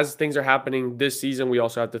 As things are happening this season, we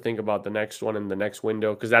also have to think about the next one and the next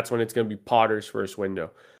window, because that's when it's going to be Potter's first window.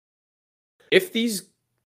 If these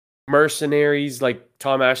mercenaries, like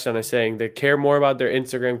Tom Ashton is saying, that care more about their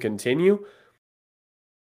Instagram continue,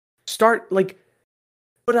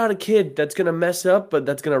 put out a kid that's going to mess up, but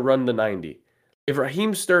that's going to run the 90. If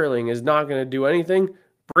Raheem Sterling is not going to do anything,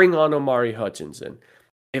 bring on Omari Hutchinson.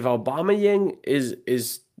 If Aubameyang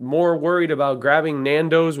is more worried about grabbing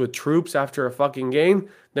Nando's with troops after a fucking game,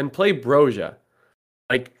 then play Broja.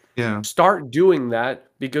 Like, start doing that,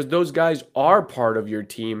 because those guys are part of your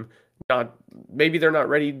team. Maybe they're not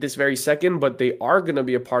ready this very second, but they are going to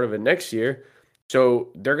be a part of it next year. So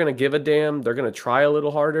they're going to give a damn. They're going to try a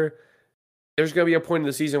little harder. There's going to be a point in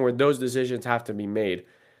the season where those decisions have to be made.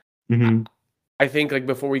 Mm-hmm. I think, like,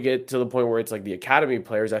 before we get to the point where it's like the academy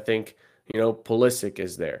players, I think, Pulisic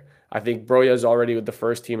is there. I think Broja is already with the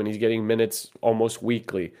first team and he's getting minutes almost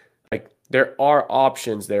weekly. Like, there are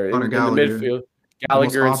options there in the midfield.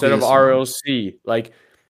 Gallagher instead of RLC. Like,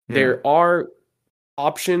 there are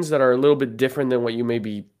options that are a little bit different than what you may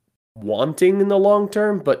be wanting in the long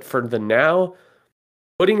term. But for the now,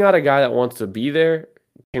 putting out a guy that wants to be there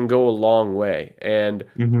can go a long way. And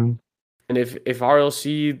and if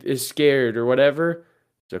RLC is scared or whatever,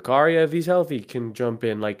 Zakaria, if he's healthy, can jump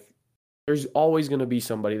in. Like, there's always going to be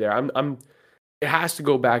somebody there. It has to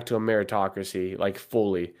go back to a meritocracy, like,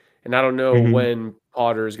 fully. And I don't know when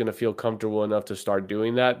Potter is going to feel comfortable enough to start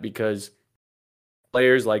doing that, because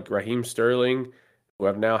players like Raheem Sterling, who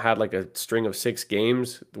have now had like a string of 6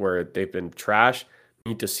 games where they've been trash,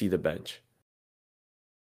 need to see the bench.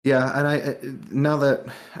 Yeah, and I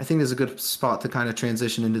think there's a good spot to kind of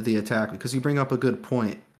transition into the attack, because you bring up a good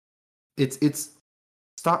point. It's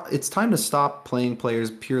time to stop playing players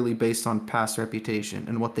purely based on past reputation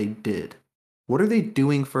and what they did. What are they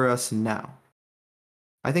doing for us now?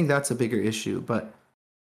 I think that's a bigger issue. But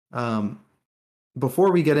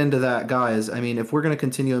before we get into that, guys, I mean, if we're going to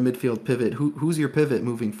continue a midfield pivot, who's your pivot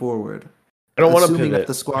moving forward? I don't want to pivot. Assuming that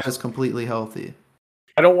the squad is completely healthy.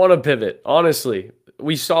 I don't want to pivot, honestly.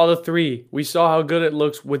 We saw the 3. We saw how good it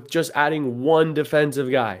looks with just adding one defensive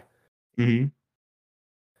guy.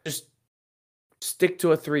 Just stick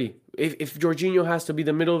to a 3. If Jorginho has to be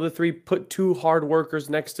the middle of the 3, put 2 hard workers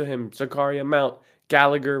next to him. Zakaria, Mount.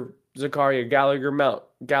 Gallagher, Zakaria. Gallagher, Mount.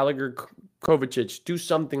 Gallagher, Kovacic. Do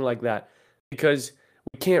something like that. Because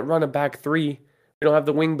we can't run a back 3. We don't have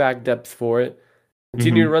the wing back depth for it.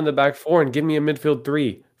 Continue to run the back 4 and give me a midfield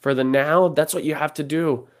 3. For the now, that's what you have to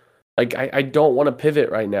do. Like, I don't want to pivot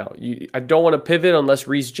right now. I don't want to pivot unless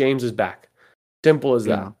Reece James is back. Simple as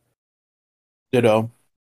that. Ditto.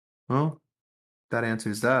 Well, that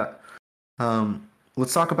answers that.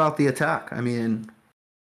 Let's talk about the attack. I mean,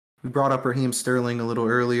 we brought up Raheem Sterling a little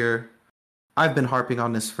earlier. I've been harping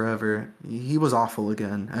on this forever. He was awful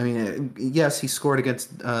again. I mean, yes, he scored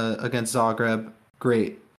against Zagreb.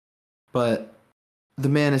 Great. But the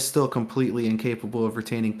man is still completely incapable of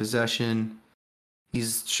retaining possession.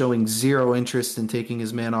 He's showing zero interest in taking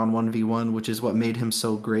his man on 1v1, which is what made him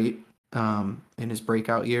so great in his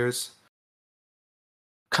breakout years.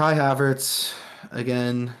 Kai Havertz,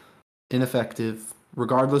 again, ineffective,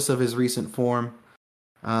 regardless of his recent form.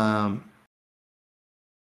 I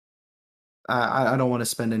don't want to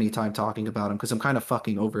spend any time talking about him because I'm kind of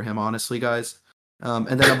fucking over him, honestly, guys. And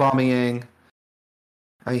then Aubameyang,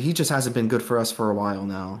 he just hasn't been good for us for a while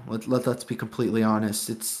now. Let's be completely honest.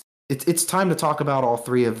 It's time to talk about all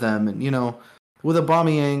 3 of them. And, with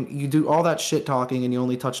Aubameyang, you do all that shit talking and you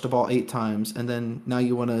only touched the ball 8 times, and then now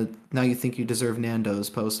you think you deserve Nando's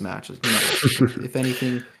post match. No, if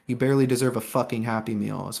anything, you barely deserve a fucking Happy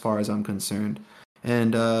Meal, as far as I'm concerned.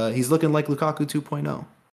 And he's looking like Lukaku 2.0 on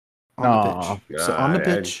the Aw. pitch. So on the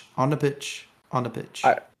pitch, on the pitch, on the pitch.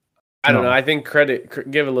 I don't know. I think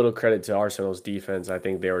give a little credit to Arsenal's defense. I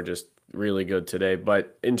think they were just really good today.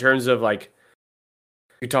 But in terms of like,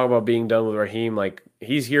 you talk about being done with Raheem, like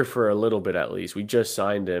he's here for a little bit at least. We just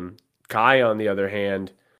signed him. Kai, on the other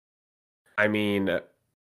hand, I mean,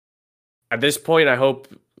 at this point, I hope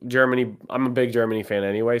Germany. I'm a big Germany fan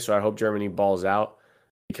anyway, so I hope Germany balls out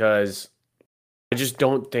because I just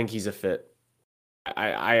don't think he's a fit.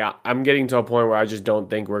 I'm getting to a point where I just don't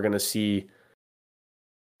think we're gonna see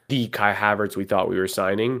the Kai Havertz we thought we were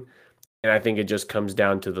signing, and I think it just comes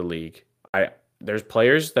down to the league. There's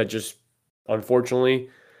players that just unfortunately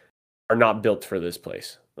are not built for this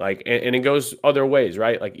place. Like, and it goes other ways,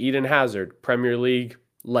 right? Like Eden Hazard, Premier League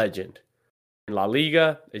legend. In La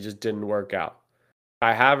Liga, it just didn't work out.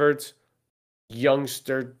 Kai Havertz,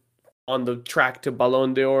 youngster on the track to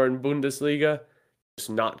Ballon d'Or in Bundesliga, just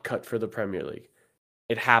not cut for the Premier League.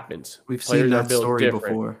 It happens. We've seen that story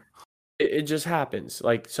before. It just happens.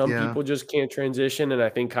 Like some people just can't transition, and I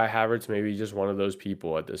think Kai Havertz maybe just one of those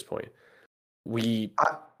people at this point.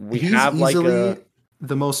 He's have like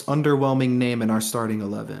the most underwhelming name in our starting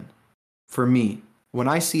 11 for me. When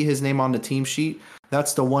I see his name on the team sheet,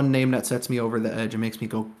 that's the one name that sets me over the edge and makes me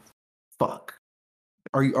go, "Fuck!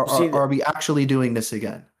 Are we actually doing this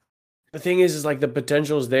again?" The thing is like the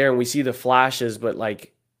potential is there, and we see the flashes, but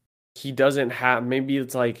like he doesn't have. Maybe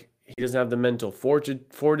it's like he doesn't have the mental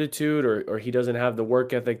fortitude, or he doesn't have the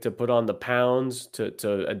work ethic to put on the pounds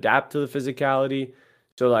to adapt to the physicality.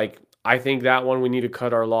 So like. I think that one we need to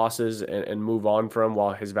cut our losses and move on from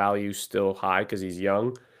while his value's still high because he's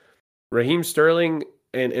young. Raheem Sterling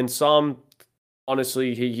and Sam,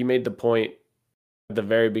 honestly, he made the point at the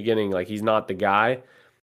very beginning, like he's not the guy.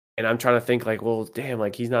 And I'm trying to think like, well, damn,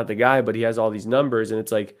 like he's not the guy, but he has all these numbers. And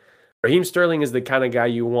it's like Raheem Sterling is the kind of guy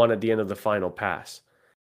you want at the end of the final pass.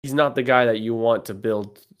 He's not the guy that you want to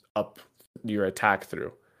build up your attack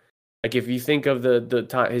through. Like if you think of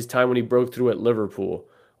his time when he broke through at Liverpool,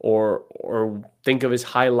 or think of his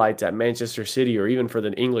highlights at Manchester City or even for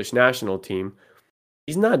the English national team,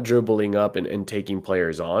 he's not dribbling up and taking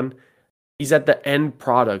players on. He's at the end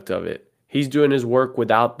product of it. He's doing his work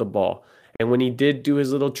without the ball. And when he did do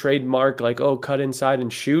his little trademark, like, oh, cut inside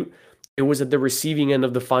and shoot, it was at the receiving end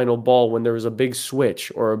of the final ball when there was a big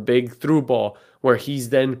switch or a big through ball where he's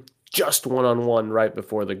then just one-on-one right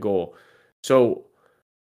before the goal. So,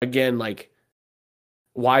 again, like,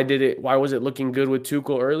 why was it looking good with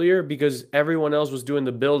Tuchel earlier? Because everyone else was doing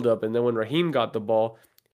the build-up, and then when Raheem got the ball,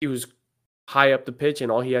 he was high up the pitch,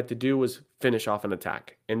 and all he had to do was finish off an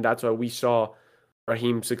attack. And that's why we saw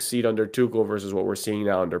Raheem succeed under Tuchel versus what we're seeing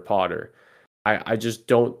now under Potter. I just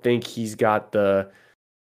don't think he's got the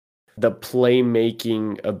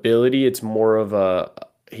playmaking ability. It's more of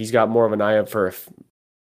he's got more of an eye for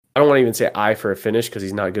I don't want to even say eye for a finish because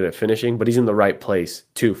he's not good at finishing, but he's in the right place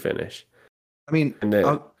to finish. I mean,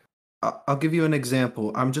 I'll give you an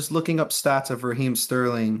example. I'm just looking up stats of Raheem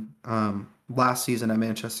Sterling last season at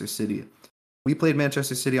Manchester City. We played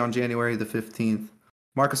Manchester City on January the 15th.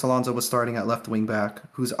 Marcus Alonso was starting at left wing back,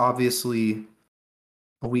 who's obviously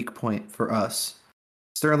a weak point for us.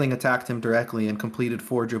 Sterling attacked him directly and completed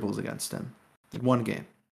 4 dribbles against him in one game.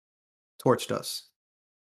 Torched us.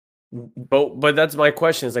 But that's my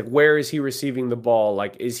question. Is like, where is he receiving the ball?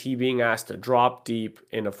 Like, is he being asked to drop deep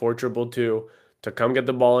in a 4-2-2 to come get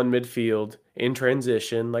the ball in midfield in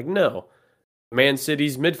transition? Like, no. Man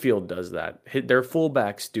City's midfield does that. Their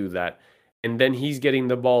fullbacks do that. And then he's getting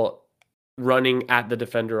the ball running at the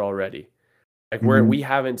defender already. Like, where we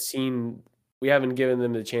haven't given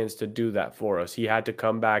them the chance to do that for us. He had to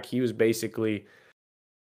come back. He was basically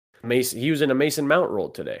he was in a Mason Mount role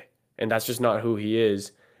today. And that's just not who he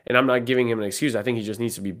is. And I'm not giving him an excuse. I think he just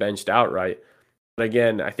needs to be benched outright. But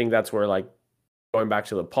again, I think that's where, like, going back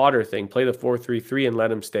to the Potter thing, play the 4-3-3 and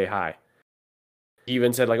let him stay high. He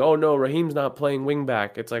even said, like, oh, no, Raheem's not playing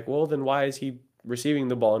wingback. It's like, well, then why is he receiving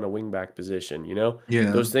the ball in a wingback position, you know? Yeah.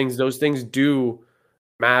 Those things do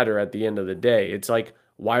matter at the end of the day. It's like,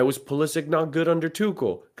 why was Pulisic not good under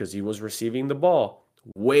Tuchel? Because he was receiving the ball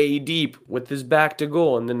way deep with his back to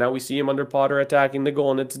goal. And then now we see him under Potter attacking the goal,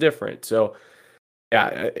 and it's different. So,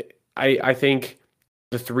 yeah, I think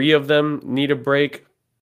the three of them need a break,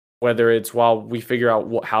 whether it's while we figure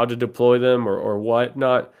out how to deploy them or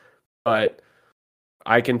whatnot. But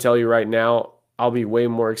I can tell you right now, I'll be way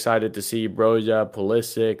more excited to see Broja,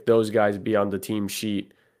 Pulisic, those guys be on the team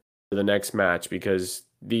sheet to the next match because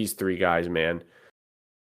these three guys, man,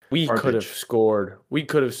 we could have Garbage. scored. We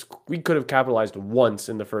could have capitalized once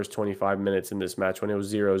in the first 25 minutes in this match when it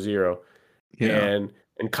was 0-0. Yeah.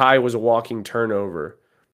 And Kai was a walking turnover.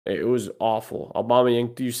 It was awful.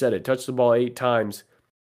 Aubameyang, you said it, touched the ball 8 times.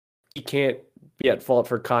 He can't be at fault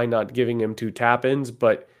for Kai not giving him 2 tap-ins,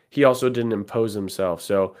 but he also didn't impose himself.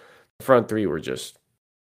 So the front three were just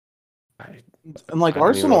And like I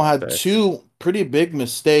don't even know Arsenal what had to say. 2 pretty big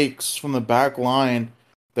mistakes from the back line.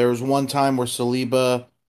 There was one time where Saliba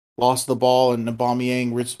lost the ball and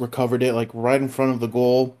Aubameyang recovered it like right in front of the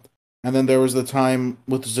goal. And then there was the time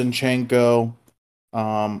with Zinchenko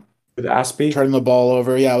With Aspie? turning the ball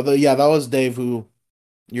over. Yeah, that was Dave who.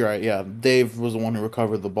 You're right. Yeah, Dave was the one who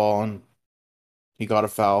recovered the ball and he got a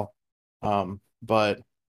foul. But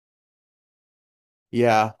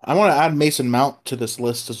yeah, I want to add Mason Mount to this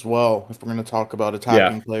list as well if we're going to talk about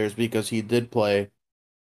attacking players because he did play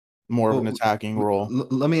more of an Well, attacking role.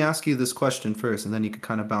 Let me ask you this question first, and then you can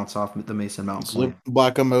kind of bounce off the Mason Mount It's point.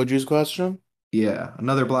 Black Emoji's question. Yeah,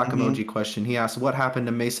 another black Mhm. emoji question. He asked, "What happened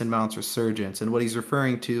to Mason Mount's resurgence?" And what he's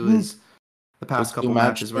referring to Hmm. is the past Those couple 2 match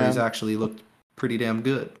matches where he's span. actually looked pretty damn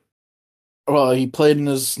good. Well, he played in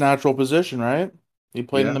his natural position, right? He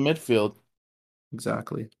played in Yeah, the midfield.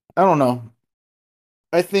 exactly. I don't know.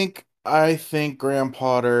 I think Graham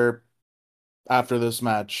Potter after this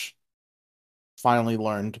match finally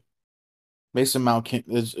learned Mason Mount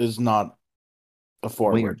is not a Winger.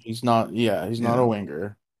 forward. He's not. Yeah, he's not a Yeah.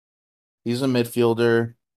 winger. He's a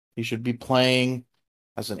midfielder. He should be playing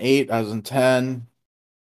as an 8, as in 10,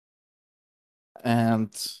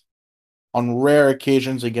 and on rare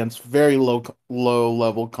occasions against very low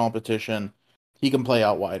level competition, he can play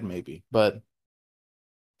out wide maybe, but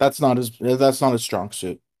that's not his strong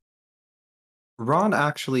suit. Ron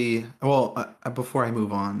actually, well, before I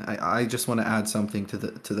move on, I just want to add something to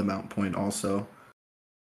the Mount point also.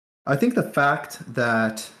 I think the fact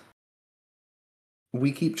that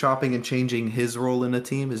we keep chopping and changing his role in the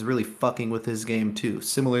team is really fucking with his game too.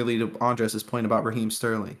 Similarly to Andres' point about Raheem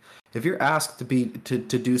Sterling. If you're asked to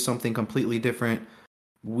do something completely different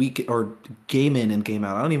week or game in and game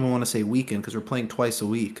out, I don't even want to say weekend because we're playing twice a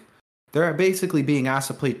week. They're basically being asked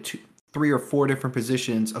to play 3 or 4 different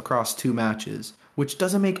positions across 2 matches, which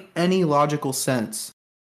doesn't make any logical sense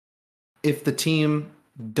if the team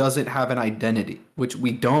doesn't have an identity, which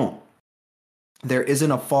we don't. There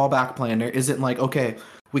isn't a fallback plan. There isn't like, okay,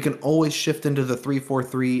 we can always shift into the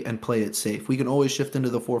 3-4-3 and play it safe. We can always shift into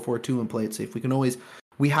the 4-4-2 and play it safe.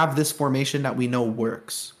 We have this formation that we know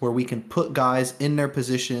works, where we can put guys in their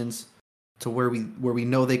positions to where we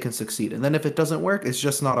know they can succeed. And then if it doesn't work, it's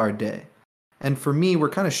just not our day. And for me, we're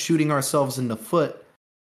kind of shooting ourselves in the foot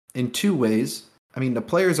in 2 ways. I mean, the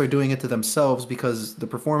players are doing it to themselves because the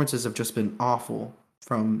performances have just been awful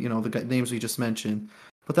from, the names we just mentioned.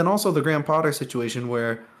 But then also the Graham Potter situation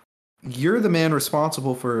where you're the man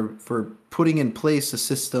responsible for putting in place a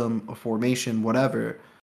system, a formation, whatever.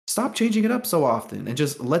 Stop changing it up so often and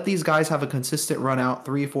just let these guys have a consistent run out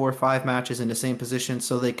 3, 4, 5 matches in the same position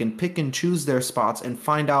so they can pick and choose their spots and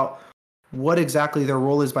find out what exactly their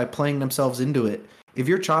role is by playing themselves into it. If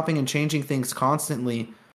you're chopping and changing things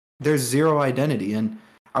constantly, there's zero identity. And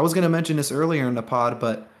I was going to mention this earlier in the pod,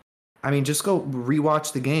 but I mean, just go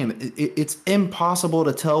rewatch the game. It's impossible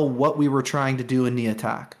to tell what we were trying to do in the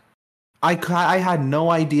attack. I had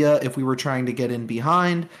no idea if we were trying to get in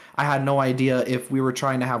behind. I had no idea if we were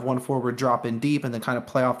trying to have one forward drop in deep and then kind of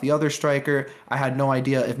play off the other striker. I had no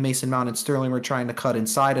idea if Mason Mount and Sterling were trying to cut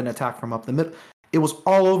inside and attack from up the middle. It was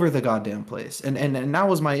all over the goddamn place. And that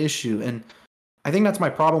was my issue. And I think that's my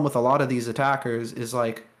problem with a lot of these attackers is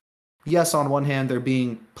like, yes, on one hand, they're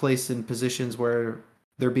being placed in positions where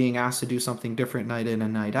they're being asked to do something different night in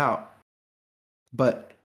and night out.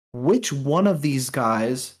 But which one of these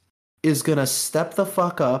guys is going to step the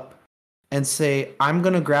fuck up and say, I'm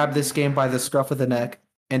going to grab this game by the scruff of the neck,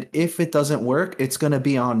 and if it doesn't work, it's going to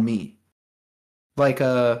be on me? Like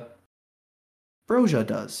a Broja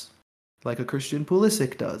does, like a Christian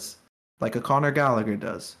Pulisic does, like a Conor Gallagher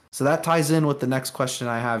does. So that ties in with the next question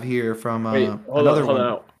I have here from another one. Hold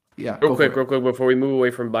on. Yeah, Real quick, before we move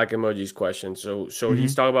away from Black Emoji's question. So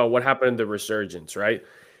he's talking about what happened in the resurgence, right?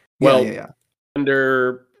 Well, yeah.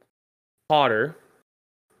 Under Potter,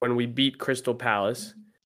 when we beat Crystal Palace,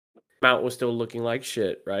 Mount was still looking like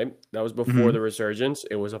shit, right? That was before the resurgence.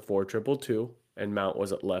 It was a 4-2-2, and Mount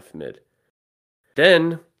was at left mid.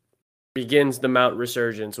 Then begins the Mount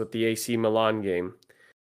resurgence with the AC Milan game.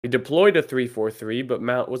 We deployed a 3-4-3, but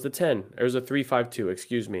Mount was a 10. It was a 3-5-2,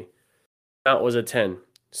 excuse me. Mount was a 10.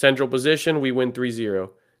 Central position, we win 3-0.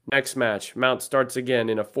 Next match, Mount starts again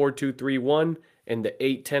in a 4-2-3-1, In the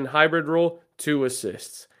 8-10 hybrid role, 2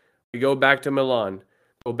 assists. We go back to Milan.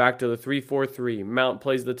 Go back to the 3-4-3. Mount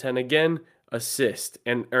plays the 10 again, assist,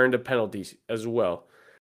 and earned a penalty as well.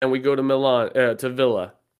 And we go to to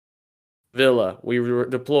Villa. Villa, we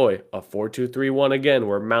deploy a 4-2-3-1 again,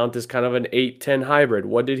 where Mount is kind of an 8-10 hybrid.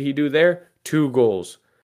 What did he do there? 2 goals.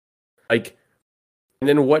 And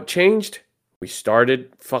then what changed? We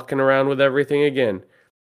started fucking around with everything again.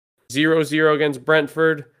 0-0 against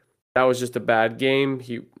Brentford. That was just a bad game.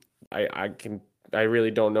 I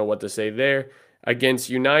really don't know what to say there. Against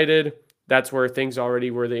United, that's where things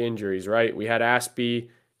already were the injuries, right? We had Aspie,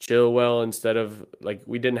 Chilwell instead of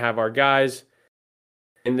we didn't have our guys.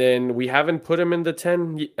 And then we haven't put him in the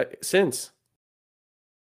 10 since.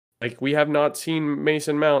 We have not seen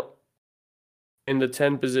Mason Mount in the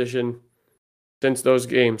 10 position since those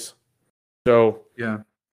games. So yeah.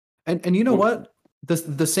 And you know what?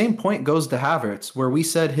 The same point goes to Havertz, where we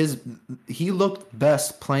said he looked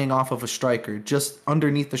best playing off of a striker, just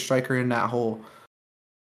underneath the striker in that hole.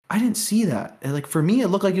 I didn't see that. For me, it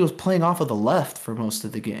looked like he was playing off of the left for most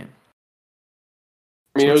of the game.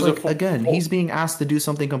 I mean, so again, he's being asked to do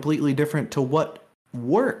something completely different to what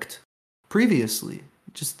worked previously.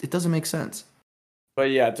 It doesn't make sense.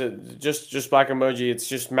 But yeah, just black emoji. It's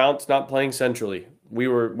just Mount's not playing centrally.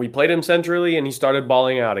 We played him centrally, and he started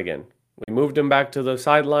balling out again. We moved him back to the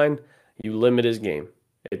sideline. You limit his game.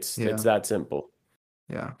 It's that simple.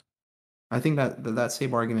 Yeah, I think that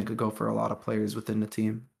same argument could go for a lot of players within the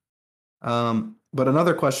team. But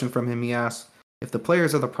another question from him, he asked, if the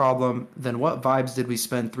players are the problem, then what vibes did we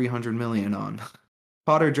spend 300 million on?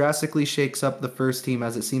 Potter drastically shakes up the first team,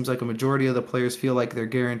 as it seems like a majority of the players feel like they're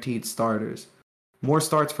guaranteed starters. More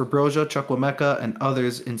starts for Broja, Chukwuemeka, and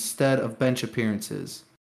others instead of bench appearances.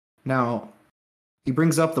 Now, he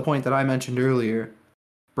brings up the point that I mentioned earlier.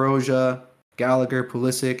 Broja, Gallagher,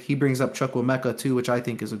 Pulisic. He brings up Chukwuemeka too, which I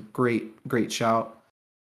think is a great shout.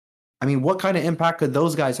 I mean, what kind of impact could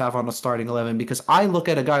those guys have on a starting 11? Because I look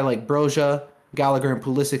at a guy like Broja, Gallagher, and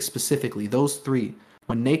Pulisic specifically, those three.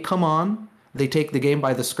 When they come on, they take the game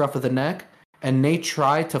by the scruff of the neck, and they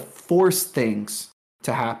try to force things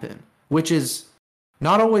to happen, which is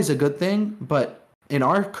not always a good thing, but in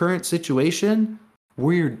our current situation,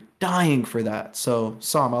 we're dying for that. So,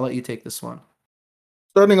 Sam, I'll let you take this one.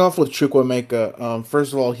 Starting off with Chukwuemeka,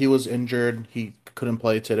 first of all, he was injured. He couldn't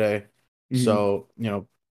play today. Mm-hmm. So,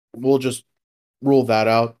 we'll just rule that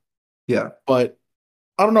out. Yeah. But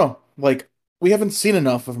I don't know. We haven't seen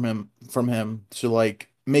enough from him to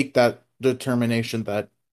make that determination that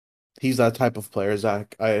he's that type of player,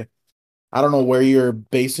 Zach. I don't know where you're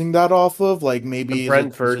basing that off of. Maybe the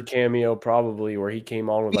Brentford cameo, probably, where he came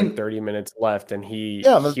on with 30 minutes left, and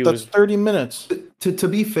that's 30 minutes. To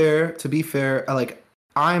be fair,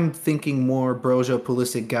 I'm thinking more Broja,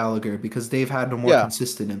 Pulisic, Gallagher, because they've had a more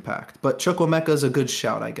consistent impact. But Chukwuemeka is a good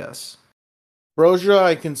shout, I guess. Broja,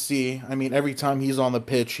 I can see. I mean, every time he's on the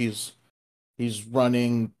pitch, he's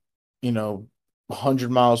running, 100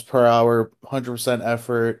 miles per hour, 100%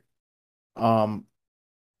 effort.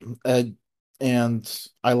 And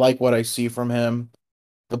I like what I see from him.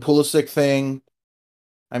 The Pulisic thing,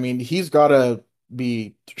 I mean, he's got to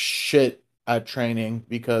be shit at training,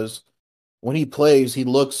 because when he plays, he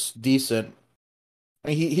looks decent. I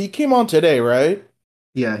mean, he came on today, right?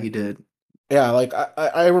 Yeah, he did. Yeah,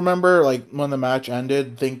 I remember when the match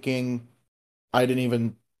ended, thinking I didn't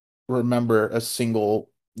even remember a single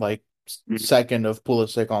second of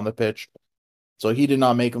Pulisic on the pitch. So he did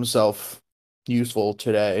not make himself useful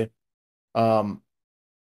today. But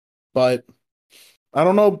I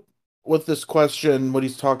don't know with this question what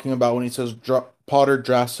he's talking about when he says Potter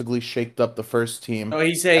drastically shaked up the first team. Oh,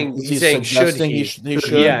 he's saying should he? Should?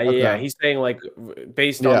 Yeah. Okay. He's saying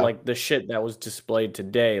based on the shit that was displayed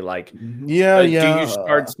today, do you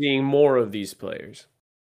start seeing more of these players?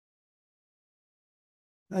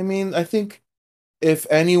 I mean, I think if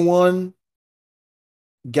anyone,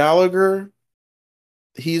 Gallagher,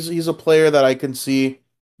 he's a player that I can see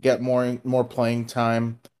get more playing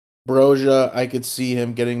time. Broja, I could see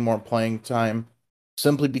him getting more playing time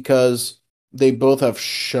simply because they both have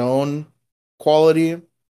shown quality.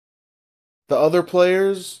 The other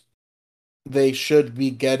players, they should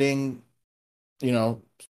be getting,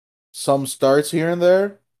 some starts here and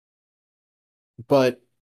there. But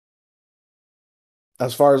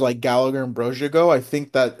as far as Gallagher and Broja go, I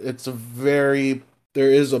think that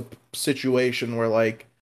there is a situation where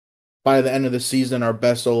by the end of the season, our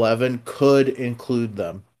best 11 could include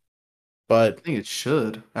them. But I think it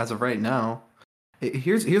should, as of right now.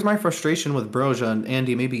 Here's my frustration with Broja, and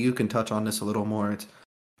Andy, maybe you can touch on this a little more.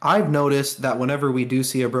 I've noticed that whenever we do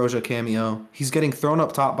see a Broja cameo, he's getting thrown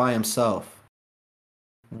up top by himself.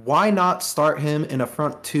 why not start him in a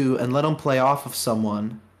front two and let him play off of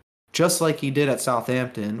someone, just like he did at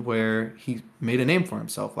Southampton, where he made a name for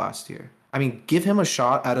himself last year? I mean, give him a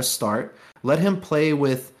shot at a start. Let him play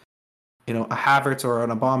with, a Havertz or an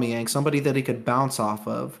Aubameyang, somebody that he could bounce off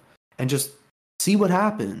of, and just see what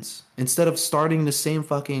happens instead of starting the same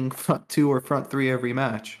fucking front two or front three every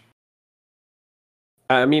match.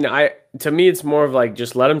 I mean, to me, it's more of like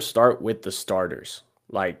just let him start with the starters.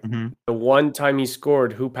 Like the one time he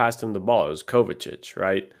scored, who passed him the ball? It was Kovacic,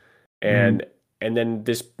 right? And then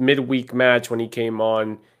this midweek match when he came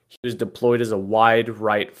on, he was deployed as a wide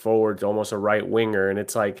right forward, almost a right winger, and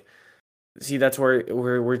it's like, see, that's where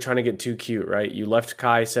we're trying to get too cute, right? You left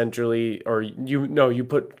Kai centrally, or you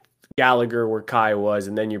put Gallagher where Kai was,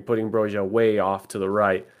 and then you're putting Broja way off to the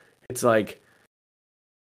right. It's like,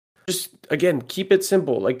 just again, keep it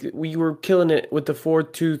simple. Like we were killing it with the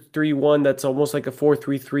 4-2-3-1. That's almost like a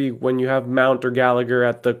 4-3-3 when you have Mount or Gallagher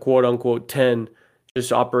at the quote unquote 10,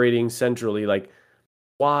 just operating centrally. Like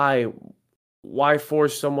why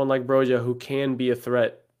force someone like Broja who can be a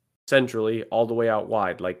threat centrally all the way out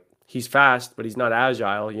wide? Like he's fast, but he's not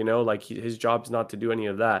agile. Like his job's not to do any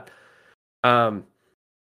of that.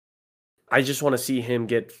 I just want to see him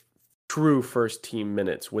get true first team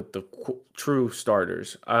minutes with the true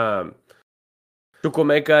starters.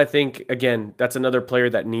 Chukwuemeka, I think, again, that's another player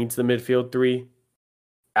that needs the midfield three.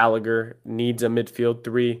 Gallagher needs a midfield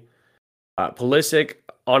three. Pulisic,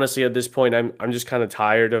 honestly, at this point, I'm just kind of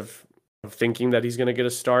tired of thinking that he's going to get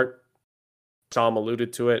a start. Sam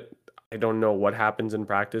alluded to it. I don't know what happens in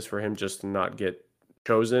practice for him just to not get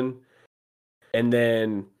chosen. And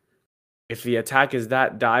then if the attack is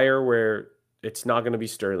that dire where it's not going to be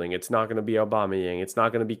Sterling, it's not going to be Aubameyang, it's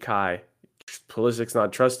not going to be Kai, Pulisic's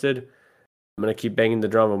not trusted, I'm going to keep banging the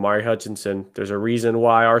drum of Omari Hutchinson. There's a reason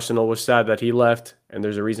why Arsenal was sad that he left, and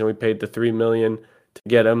there's a reason we paid the $3 million to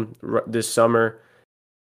get him this summer.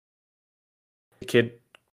 The kid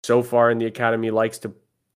so far in the academy likes to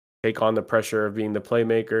take on the pressure of being the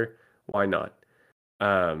playmaker. Why not?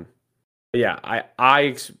 Yeah,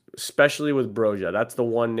 I especially with Broja, that's the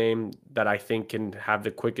one name that I think can have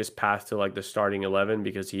the quickest path to like the starting 11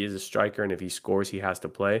 because he is a striker, and if he scores, he has to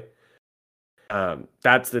play.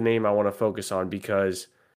 That's the name I want to focus on because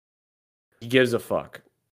he gives a fuck.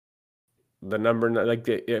 The number, like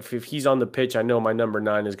if he's on the pitch, I know my number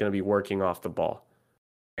 9 is going to be working off the ball,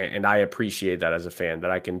 and I appreciate that as a fan.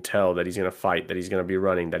 That I can tell that he's going to fight, that he's going to be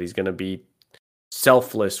running, that he's going to be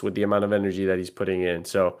selfless with the amount of energy that he's putting in.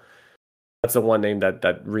 So that's the one name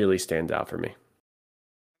that really stands out for me.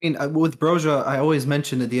 I mean, with Broja, I always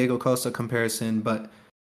mention the Diego Costa comparison, but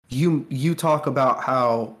you talk about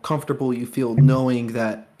how comfortable you feel knowing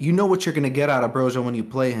that you know what you're going to get out of Broja when you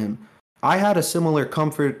play him. I had a similar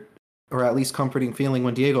comfort, or at least comforting feeling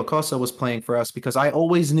when Diego Costa was playing for us, because I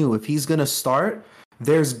always knew if he's going to start,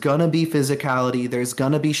 there's going to be physicality, there's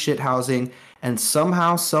going to be shithousing, and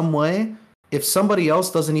somehow, some way, if somebody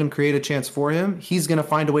else doesn't even create a chance for him, he's going to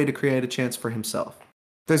find a way to create a chance for himself.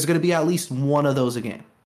 There's going to be at least one of those a game.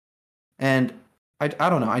 And I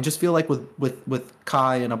don't know. I just feel like with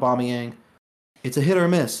Kai and Aubameyang, it's a hit or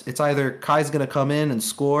miss. It's either Kai's going to come in and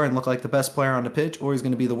score and look like the best player on the pitch, or he's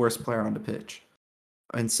going to be the worst player on the pitch.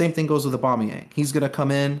 And same thing goes with Aubameyang. He's going to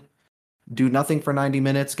come in, do nothing for 90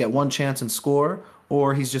 minutes, get one chance and score,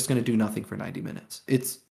 or he's just going to do nothing for 90 minutes.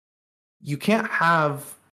 You can't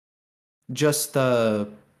have just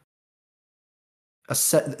none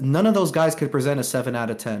of those guys could present a 7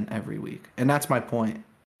 out of 10 every week. And that's my point.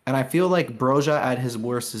 And I feel like Broja at his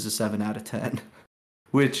worst is a 7 out of 10,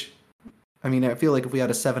 which, I mean, I feel like if we had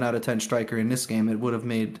a 7 out of 10 striker in this game, it would have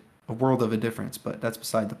made a world of a difference, but that's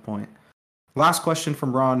beside the point. Last question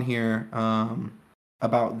from Ron here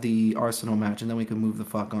about the Arsenal match, and then we can move the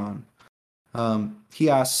fuck on. He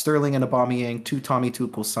asked, Sterling and Aubameyang, 2 Tommy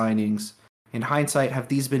Tuchel signings. In hindsight, have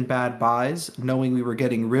these been bad buys, knowing we were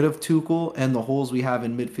getting rid of Tuchel and the holes we have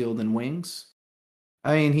in midfield and wings?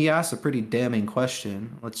 I mean, he asked a pretty damning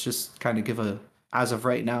question. Let's just kind of give a as of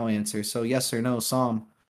right now answer. So yes or no, Sam?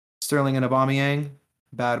 Sterling and Aubameyang,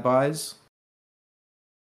 bad buys?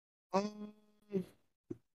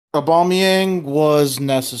 Aubameyang was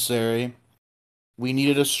necessary. We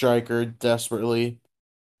needed a striker desperately,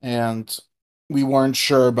 and we weren't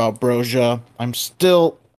sure about Broja.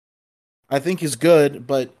 I think he's good,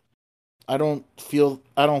 but I don't feel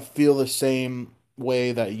the same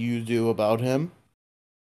way that you do about him.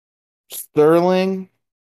 Sterling,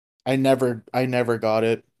 I never got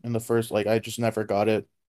it in the first, I just never got it.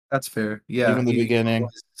 That's fair. Yeah. Even the beginning.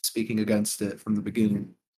 Was speaking against it from the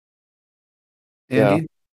beginning. Andy?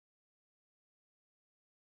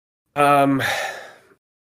 Well,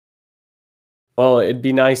 Well, it'd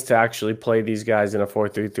be nice to actually play these guys in a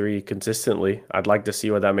 4-3-3 consistently. I'd like to see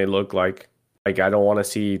what that may look like. Like, I don't want to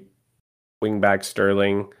see wingback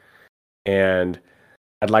Sterling, and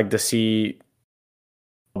I'd like to see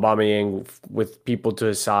Aubameyang with people to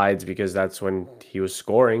his sides because that's when he was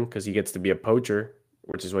scoring because he gets to be a poacher,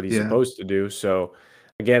 which is what he's Yeah. supposed to do. So,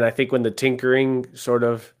 again, I think when the tinkering sort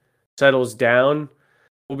of settles down,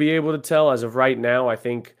 we'll be able to tell. As of right now, I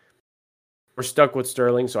think we're stuck with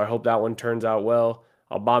Sterling, so I hope that one turns out well.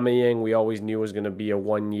 Aubameyang, we always knew was going to be a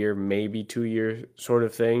 1 year, maybe 2 year sort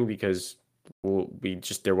of thing because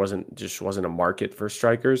there wasn't a market for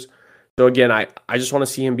strikers. So again, I just want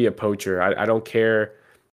to see him be a poacher. I don't care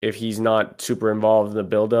if he's not super involved in the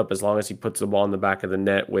buildup as long as he puts the ball in the back of the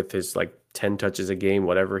net with his like 10 touches a game,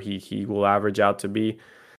 whatever he will average out to be.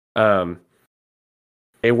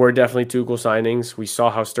 They were definitely Tuchel signings. We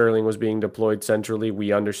saw how Sterling was being deployed centrally.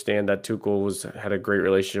 We understand that Tuchel had a great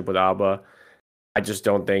relationship with Alba. I just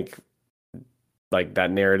don't think like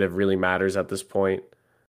that narrative really matters at this point.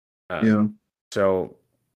 Yeah. So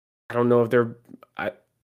I don't know if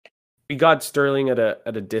we got Sterling at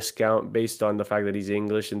a discount based on the fact that he's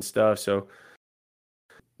English and stuff. So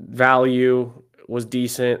value was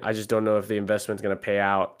decent. I just don't know if the investment's going to pay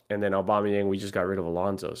out. And then Aubameyang, we just got rid of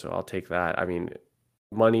Alonso, so I'll take that. I mean,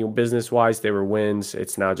 money business wise, they were wins.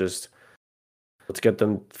 It's now just let's get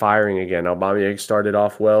them firing again. Aubameyang started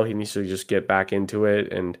off well. He needs to just get back into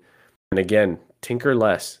it and again, tinker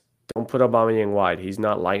less. Don't put Aubameyang wide. He's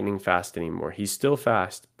not lightning fast anymore. He's still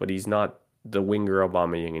fast, but he's not the winger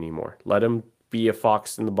Aubameyang anymore. Let him be a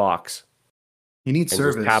fox in the box. He needs and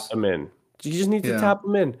service. Just tap them in. You just need to tap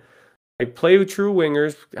them in. Like play with true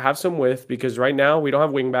wingers, have some width because right now we don't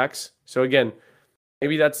have wingbacks. So again,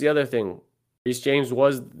 maybe that's the other thing. Reece James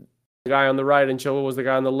was the guy on the right and Chilwell was the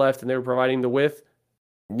guy on the left, and they were providing the width.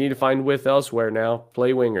 You need to find width elsewhere now.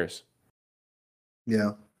 Play wingers.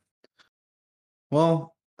 Yeah.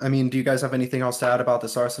 Well, I mean, do you guys have anything else to add about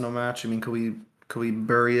this Arsenal match? I mean, could we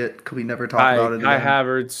bury it? Could we never talk about it Kai again?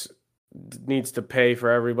 Havertz needs to pay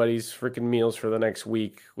for everybody's freaking meals for the next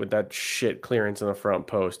week with that shit clearance in the front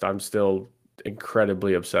post. I'm still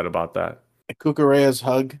incredibly upset about that. Kukureya's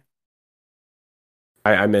hug.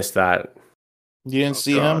 I missed that. You didn't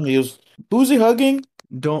see him? Who's he hugging?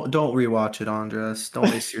 Don't rewatch it, Andres. Don't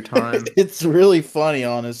waste your time. It's really funny,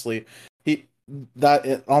 honestly.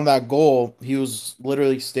 On that goal, he was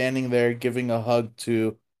literally standing there giving a hug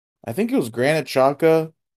to, I think it was Granit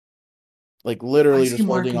Xhaka, like literally just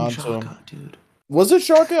holding on to him. Dude. Was it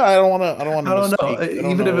Xhaka? I don't want to. I don't know.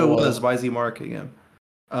 Even if it was, why is he marking him?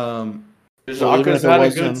 Xhaka's had a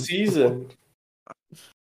good season.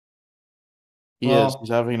 He's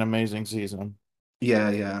having an amazing season.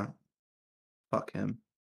 Yeah. Fuck him.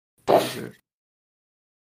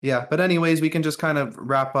 Yeah, but anyways, we can just kind of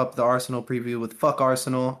wrap up the Arsenal preview with fuck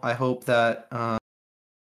Arsenal. I hope that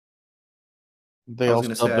they all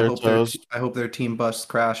stub their toes. I hope their team bus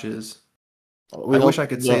crashes. I wish I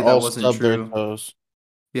could say that wasn't true.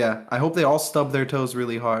 Yeah, I hope they all stub their toes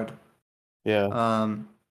really hard. Yeah.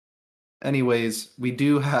 Anyways, we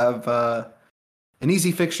do have an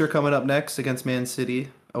easy fixture coming up next against Man City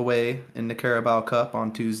away in the Carabao Cup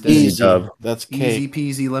on Tuesday. Easy. That's cake. Easy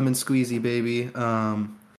peasy lemon squeezy, baby.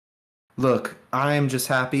 Look, I'm just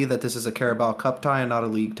happy that this is a Carabao Cup tie and not a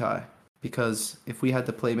league tie. Because if we had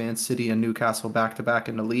to play Man City and Newcastle back-to-back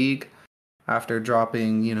in the league, after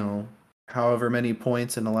dropping, however many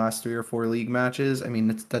points in the last 3 or 4 league matches, I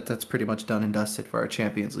mean, that's pretty much done and dusted for our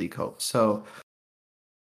Champions League hopes. So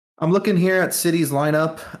I'm looking here at City's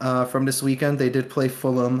lineup from this weekend. They did play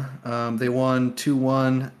Fulham. They won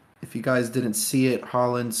 2-1. If you guys didn't see it,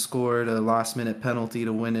 Haaland scored a last-minute penalty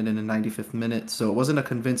to win it in the 95th minute. So it wasn't a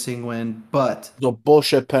convincing win, but... It was a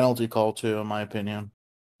bullshit penalty call, too, in my opinion.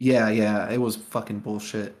 Yeah, it was fucking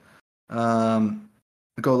bullshit. Go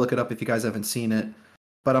look it up if you guys haven't seen it.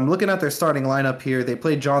 But I'm looking at their starting lineup here. They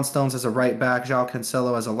played John Stones as a right back, João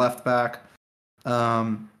Cancelo as a left back.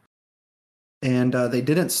 And they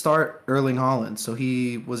didn't start Erling Haaland, so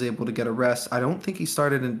he was able to get a rest. I don't think he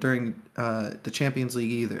started during the Champions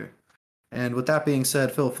League either. And with that being said,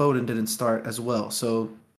 Phil Foden didn't start as well. So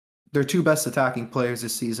they're two best attacking players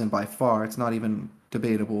this season by far. It's not even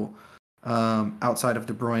debatable. Outside of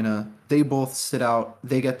De Bruyne, they both sit out.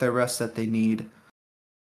 They get their rest that they need.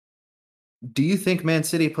 Do you think Man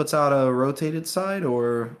City puts out a rotated side?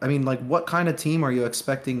 Or, I mean, what kind of team are you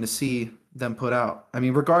expecting to see them put out? I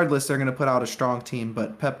mean, regardless, they're going to put out a strong team,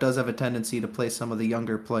 but Pep does have a tendency to play some of the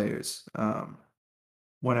younger players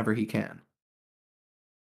whenever he can.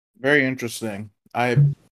 Very interesting.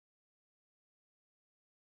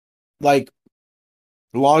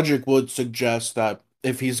 Logic would suggest that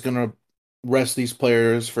if he's going to rest these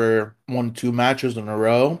players for 1, 2 matches in a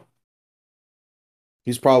row.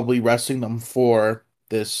 He's probably resting them for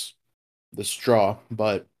this draw.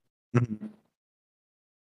 But Mhm.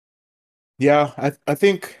 yeah, I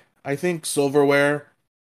think silverware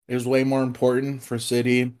is way more important for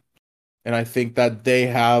City, and I think that they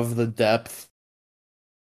have the depth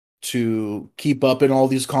to keep up in all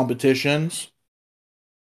these competitions.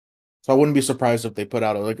 So I wouldn't be surprised if they put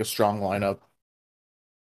out like a strong lineup.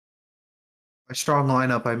 A strong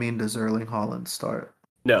lineup, I mean, does Erling Haaland start?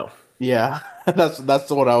 No, Yeah, that's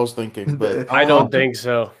what I was thinking. But I Haaland, don't think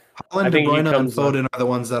so. I De think he Bruyne, and comes on. Foden are the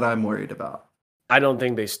ones that I'm worried about. I don't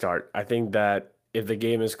think they start. I think that if the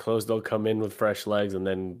game is close, they'll come in with fresh legs and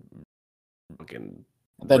then fucking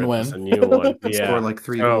then rip us win. a new one. And score Yeah. like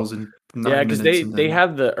three So goals in yeah, 9 because minutes, they and they then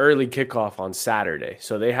have the early kickoff on Saturday,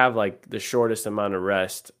 so they have like the shortest amount of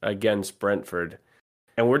rest against Brentford,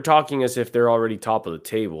 and we're talking as if they're already top of the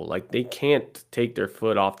table. Like they can't take their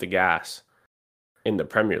foot off the gas in the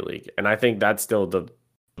Premier League, and I think that's still the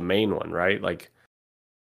main one, right? Like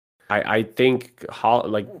I think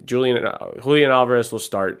like Julian Alvarez will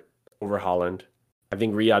start over Holland. I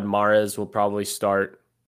think Riyad Mahrez will probably start.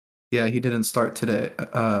 yeah, he didn't start today,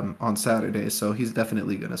 on Saturday, so he's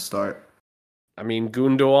definitely gonna start. I mean,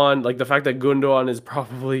 Gundogan, like the fact that Gundogan is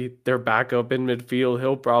probably their backup in midfield,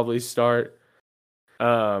 he'll probably start.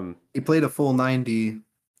 Um, He played a full 90,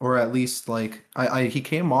 or at least like he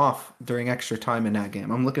came off during extra time in that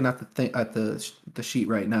game. I'm looking at the sheet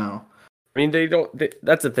right now. I mean,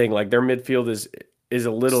 that's the thing. Like their midfield is a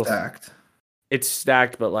little, Stacked. it's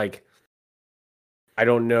stacked, but like I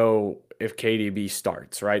don't know if KDB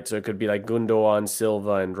starts, right? So it could be like Gundogan,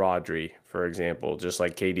 Silva, and Rodri, for example. Just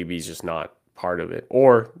like KDB's just not part of it,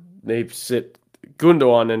 or they sit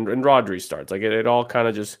Gundogan and Rodri starts. Like it all kind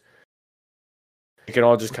of just it can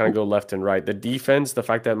all just kind of go left and right. The defense, the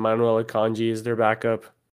fact that Manuel Akanji is their backup,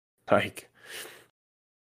 like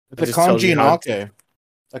it The just tells Kanji you and how. Ake.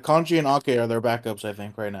 Akanji and Ake are their backups, I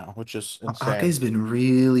think, right now, which is insane. Ake's been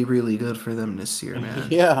really, really good for them this year, man.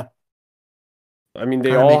 Yeah. I mean,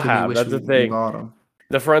 they Kind of all making me have. wish That's we, the we thing. bought him.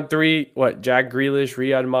 The front three, what, Jack Grealish,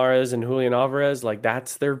 Riyad Mahrez, and Julian Alvarez, like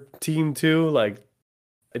that's their team too. Like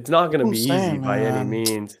it's not going to be easy Insane, by any man.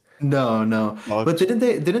 means. No, no. But Fucked. didn't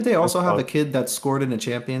they That's also have a fucked. kid that scored in the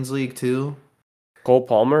Champions League too? Cole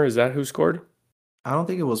Palmer, is that who scored? I don't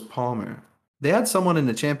think it was Palmer. They had someone in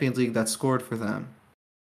the Champions League that scored for them.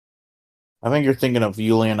 I think you're thinking of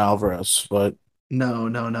Julian Alvarez, but No,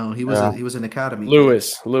 no, no. yeah. He was an academy kid.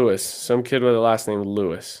 Lewis, some kid with a last name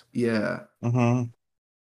Lewis. Yeah. Mm-hmm.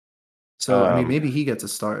 So I mean, Um, maybe he gets a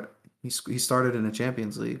start. He started in the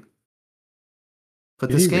Champions League. But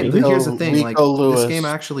Did this he game, really? here's the thing, like Rico this game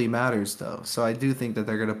Lewis. actually matters though. So I do think that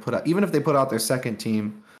they're gonna put out, even if they put out their second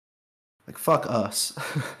team, like fuck us,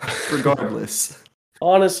 regardless.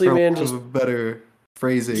 Honestly, For man, lack of just a better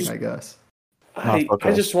phrasing, just I guess. Not I fuck I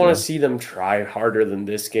us. just want Yeah. to see them try harder than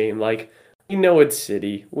this game. Like we know it's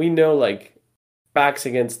City. We know like backs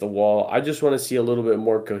against the wall. I just want to see a little bit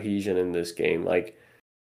more cohesion in this game. Like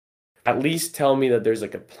at least tell me that there's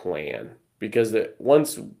like a plan because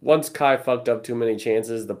once Kai fucked up too many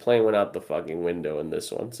chances, the plan went out the fucking window in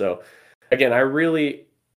this one. So again, I really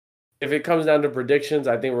if it comes down to predictions,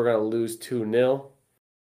 I think we're going to lose 2-0.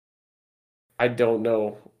 I don't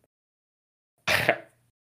know.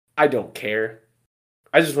 I don't care.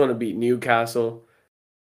 I just want to beat Newcastle.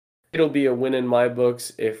 It'll be a win in my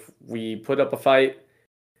books if we put up a fight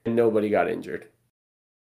and nobody got injured.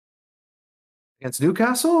 Against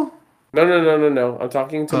Newcastle? No. I'm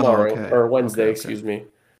talking Oh, tomorrow okay. or Okay, Wednesday, okay. excuse me.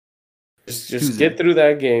 Just Tuesday. get through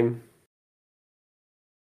that game.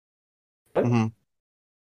 Mm-hmm.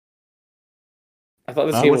 I thought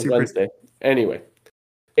this Huh? game What's was your Wednesday. Anyway,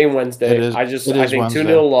 game It Wednesday. is. It I is think 2-0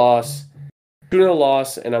 Wednesday. loss. 2-0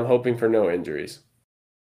 loss, and I'm hoping for no injuries.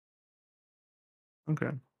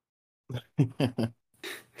 Okay.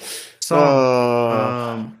 Song.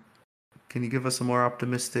 uh, Can you give us a more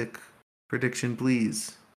optimistic prediction,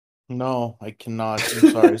 please? no, I cannot.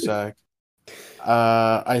 I'm sorry, Zach.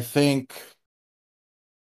 I think.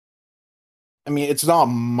 I mean, it's not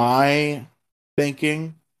my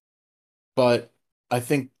thinking, but I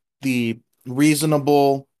think the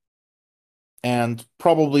reasonable and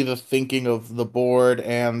probably the thinking of the board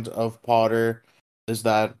and of Potter is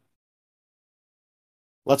that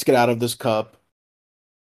let's get out of this cup.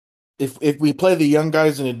 If we play the young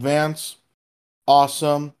guys in advance,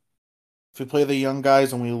 awesome. If we play the young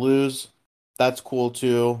guys and we lose, that's cool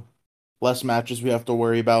too. Less matches we have to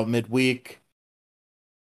worry about midweek.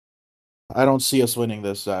 I don't see us winning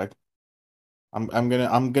this, Zach. I'm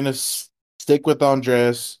gonna stick with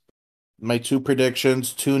Andres. My two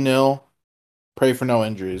predictions: 2-0 pray for no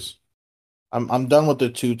injuries. I'm done with the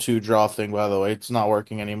 2-2 draw thing, by the way. It's not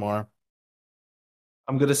working anymore.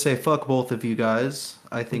 I'm gonna say fuck both of you guys.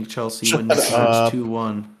 I think Chelsea Shut wins up.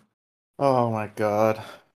 2-1. Oh my god.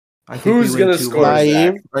 I think Who's we win gonna 2-1. score, Zach?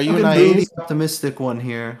 Naive? Are you I'm gonna naive? be the optimistic one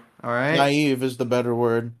here. All right. Naive is the better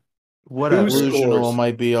word. Whatever. Who Delusional scores?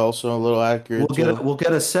 might be also a little accurate too. We'll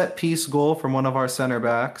get a set piece goal from one of our center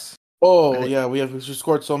backs. Oh And yeah, we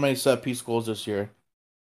scored so many set piece goals this year.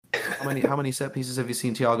 How many set pieces have you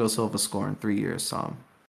seen Thiago Silva score in 3 years, Sam?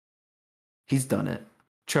 He's done it.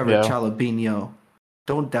 Trevor Yeah. Chalobinho.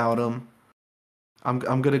 Don't doubt him. I'm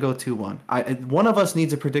gonna go 2-1. One of us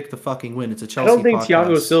needs to predict the fucking win. It's a I Chelsea don't think podcast.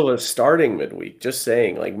 Thiago Silva is starting midweek. Just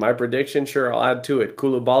saying, like my prediction. Sure, I'll add to it.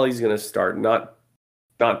 Koulibaly's gonna start, not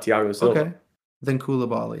Thiago Silva. Okay. Then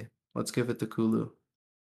Koulibaly. Let's give it to Kulu.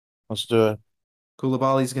 Let's do it.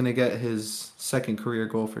 Koulibaly's gonna get his second career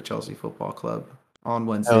goal for Chelsea Football Club on Hell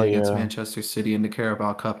Wednesday against yeah. Manchester City in the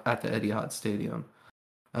Carabao Cup at the Etihad Stadium.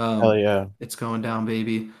 Hell yeah. It's going down,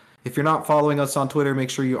 baby. If you're not following us on Twitter,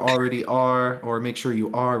 make sure you already are, or make sure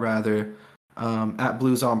you are rather, at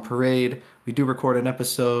Blues on Parade. We do record an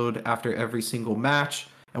episode after every single match.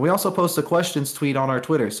 And we also post a questions tweet on our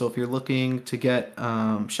Twitter. So if you're looking to get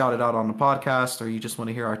shouted out on the podcast or you just want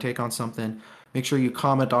to hear our take on something, make sure you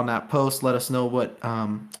comment on that post. Let us know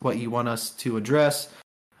what you want us to address.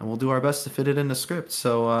 And we'll do our best to fit it in the script.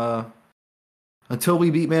 So until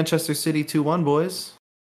we beat Manchester City 2-1, boys,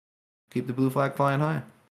 keep the blue flag flying high.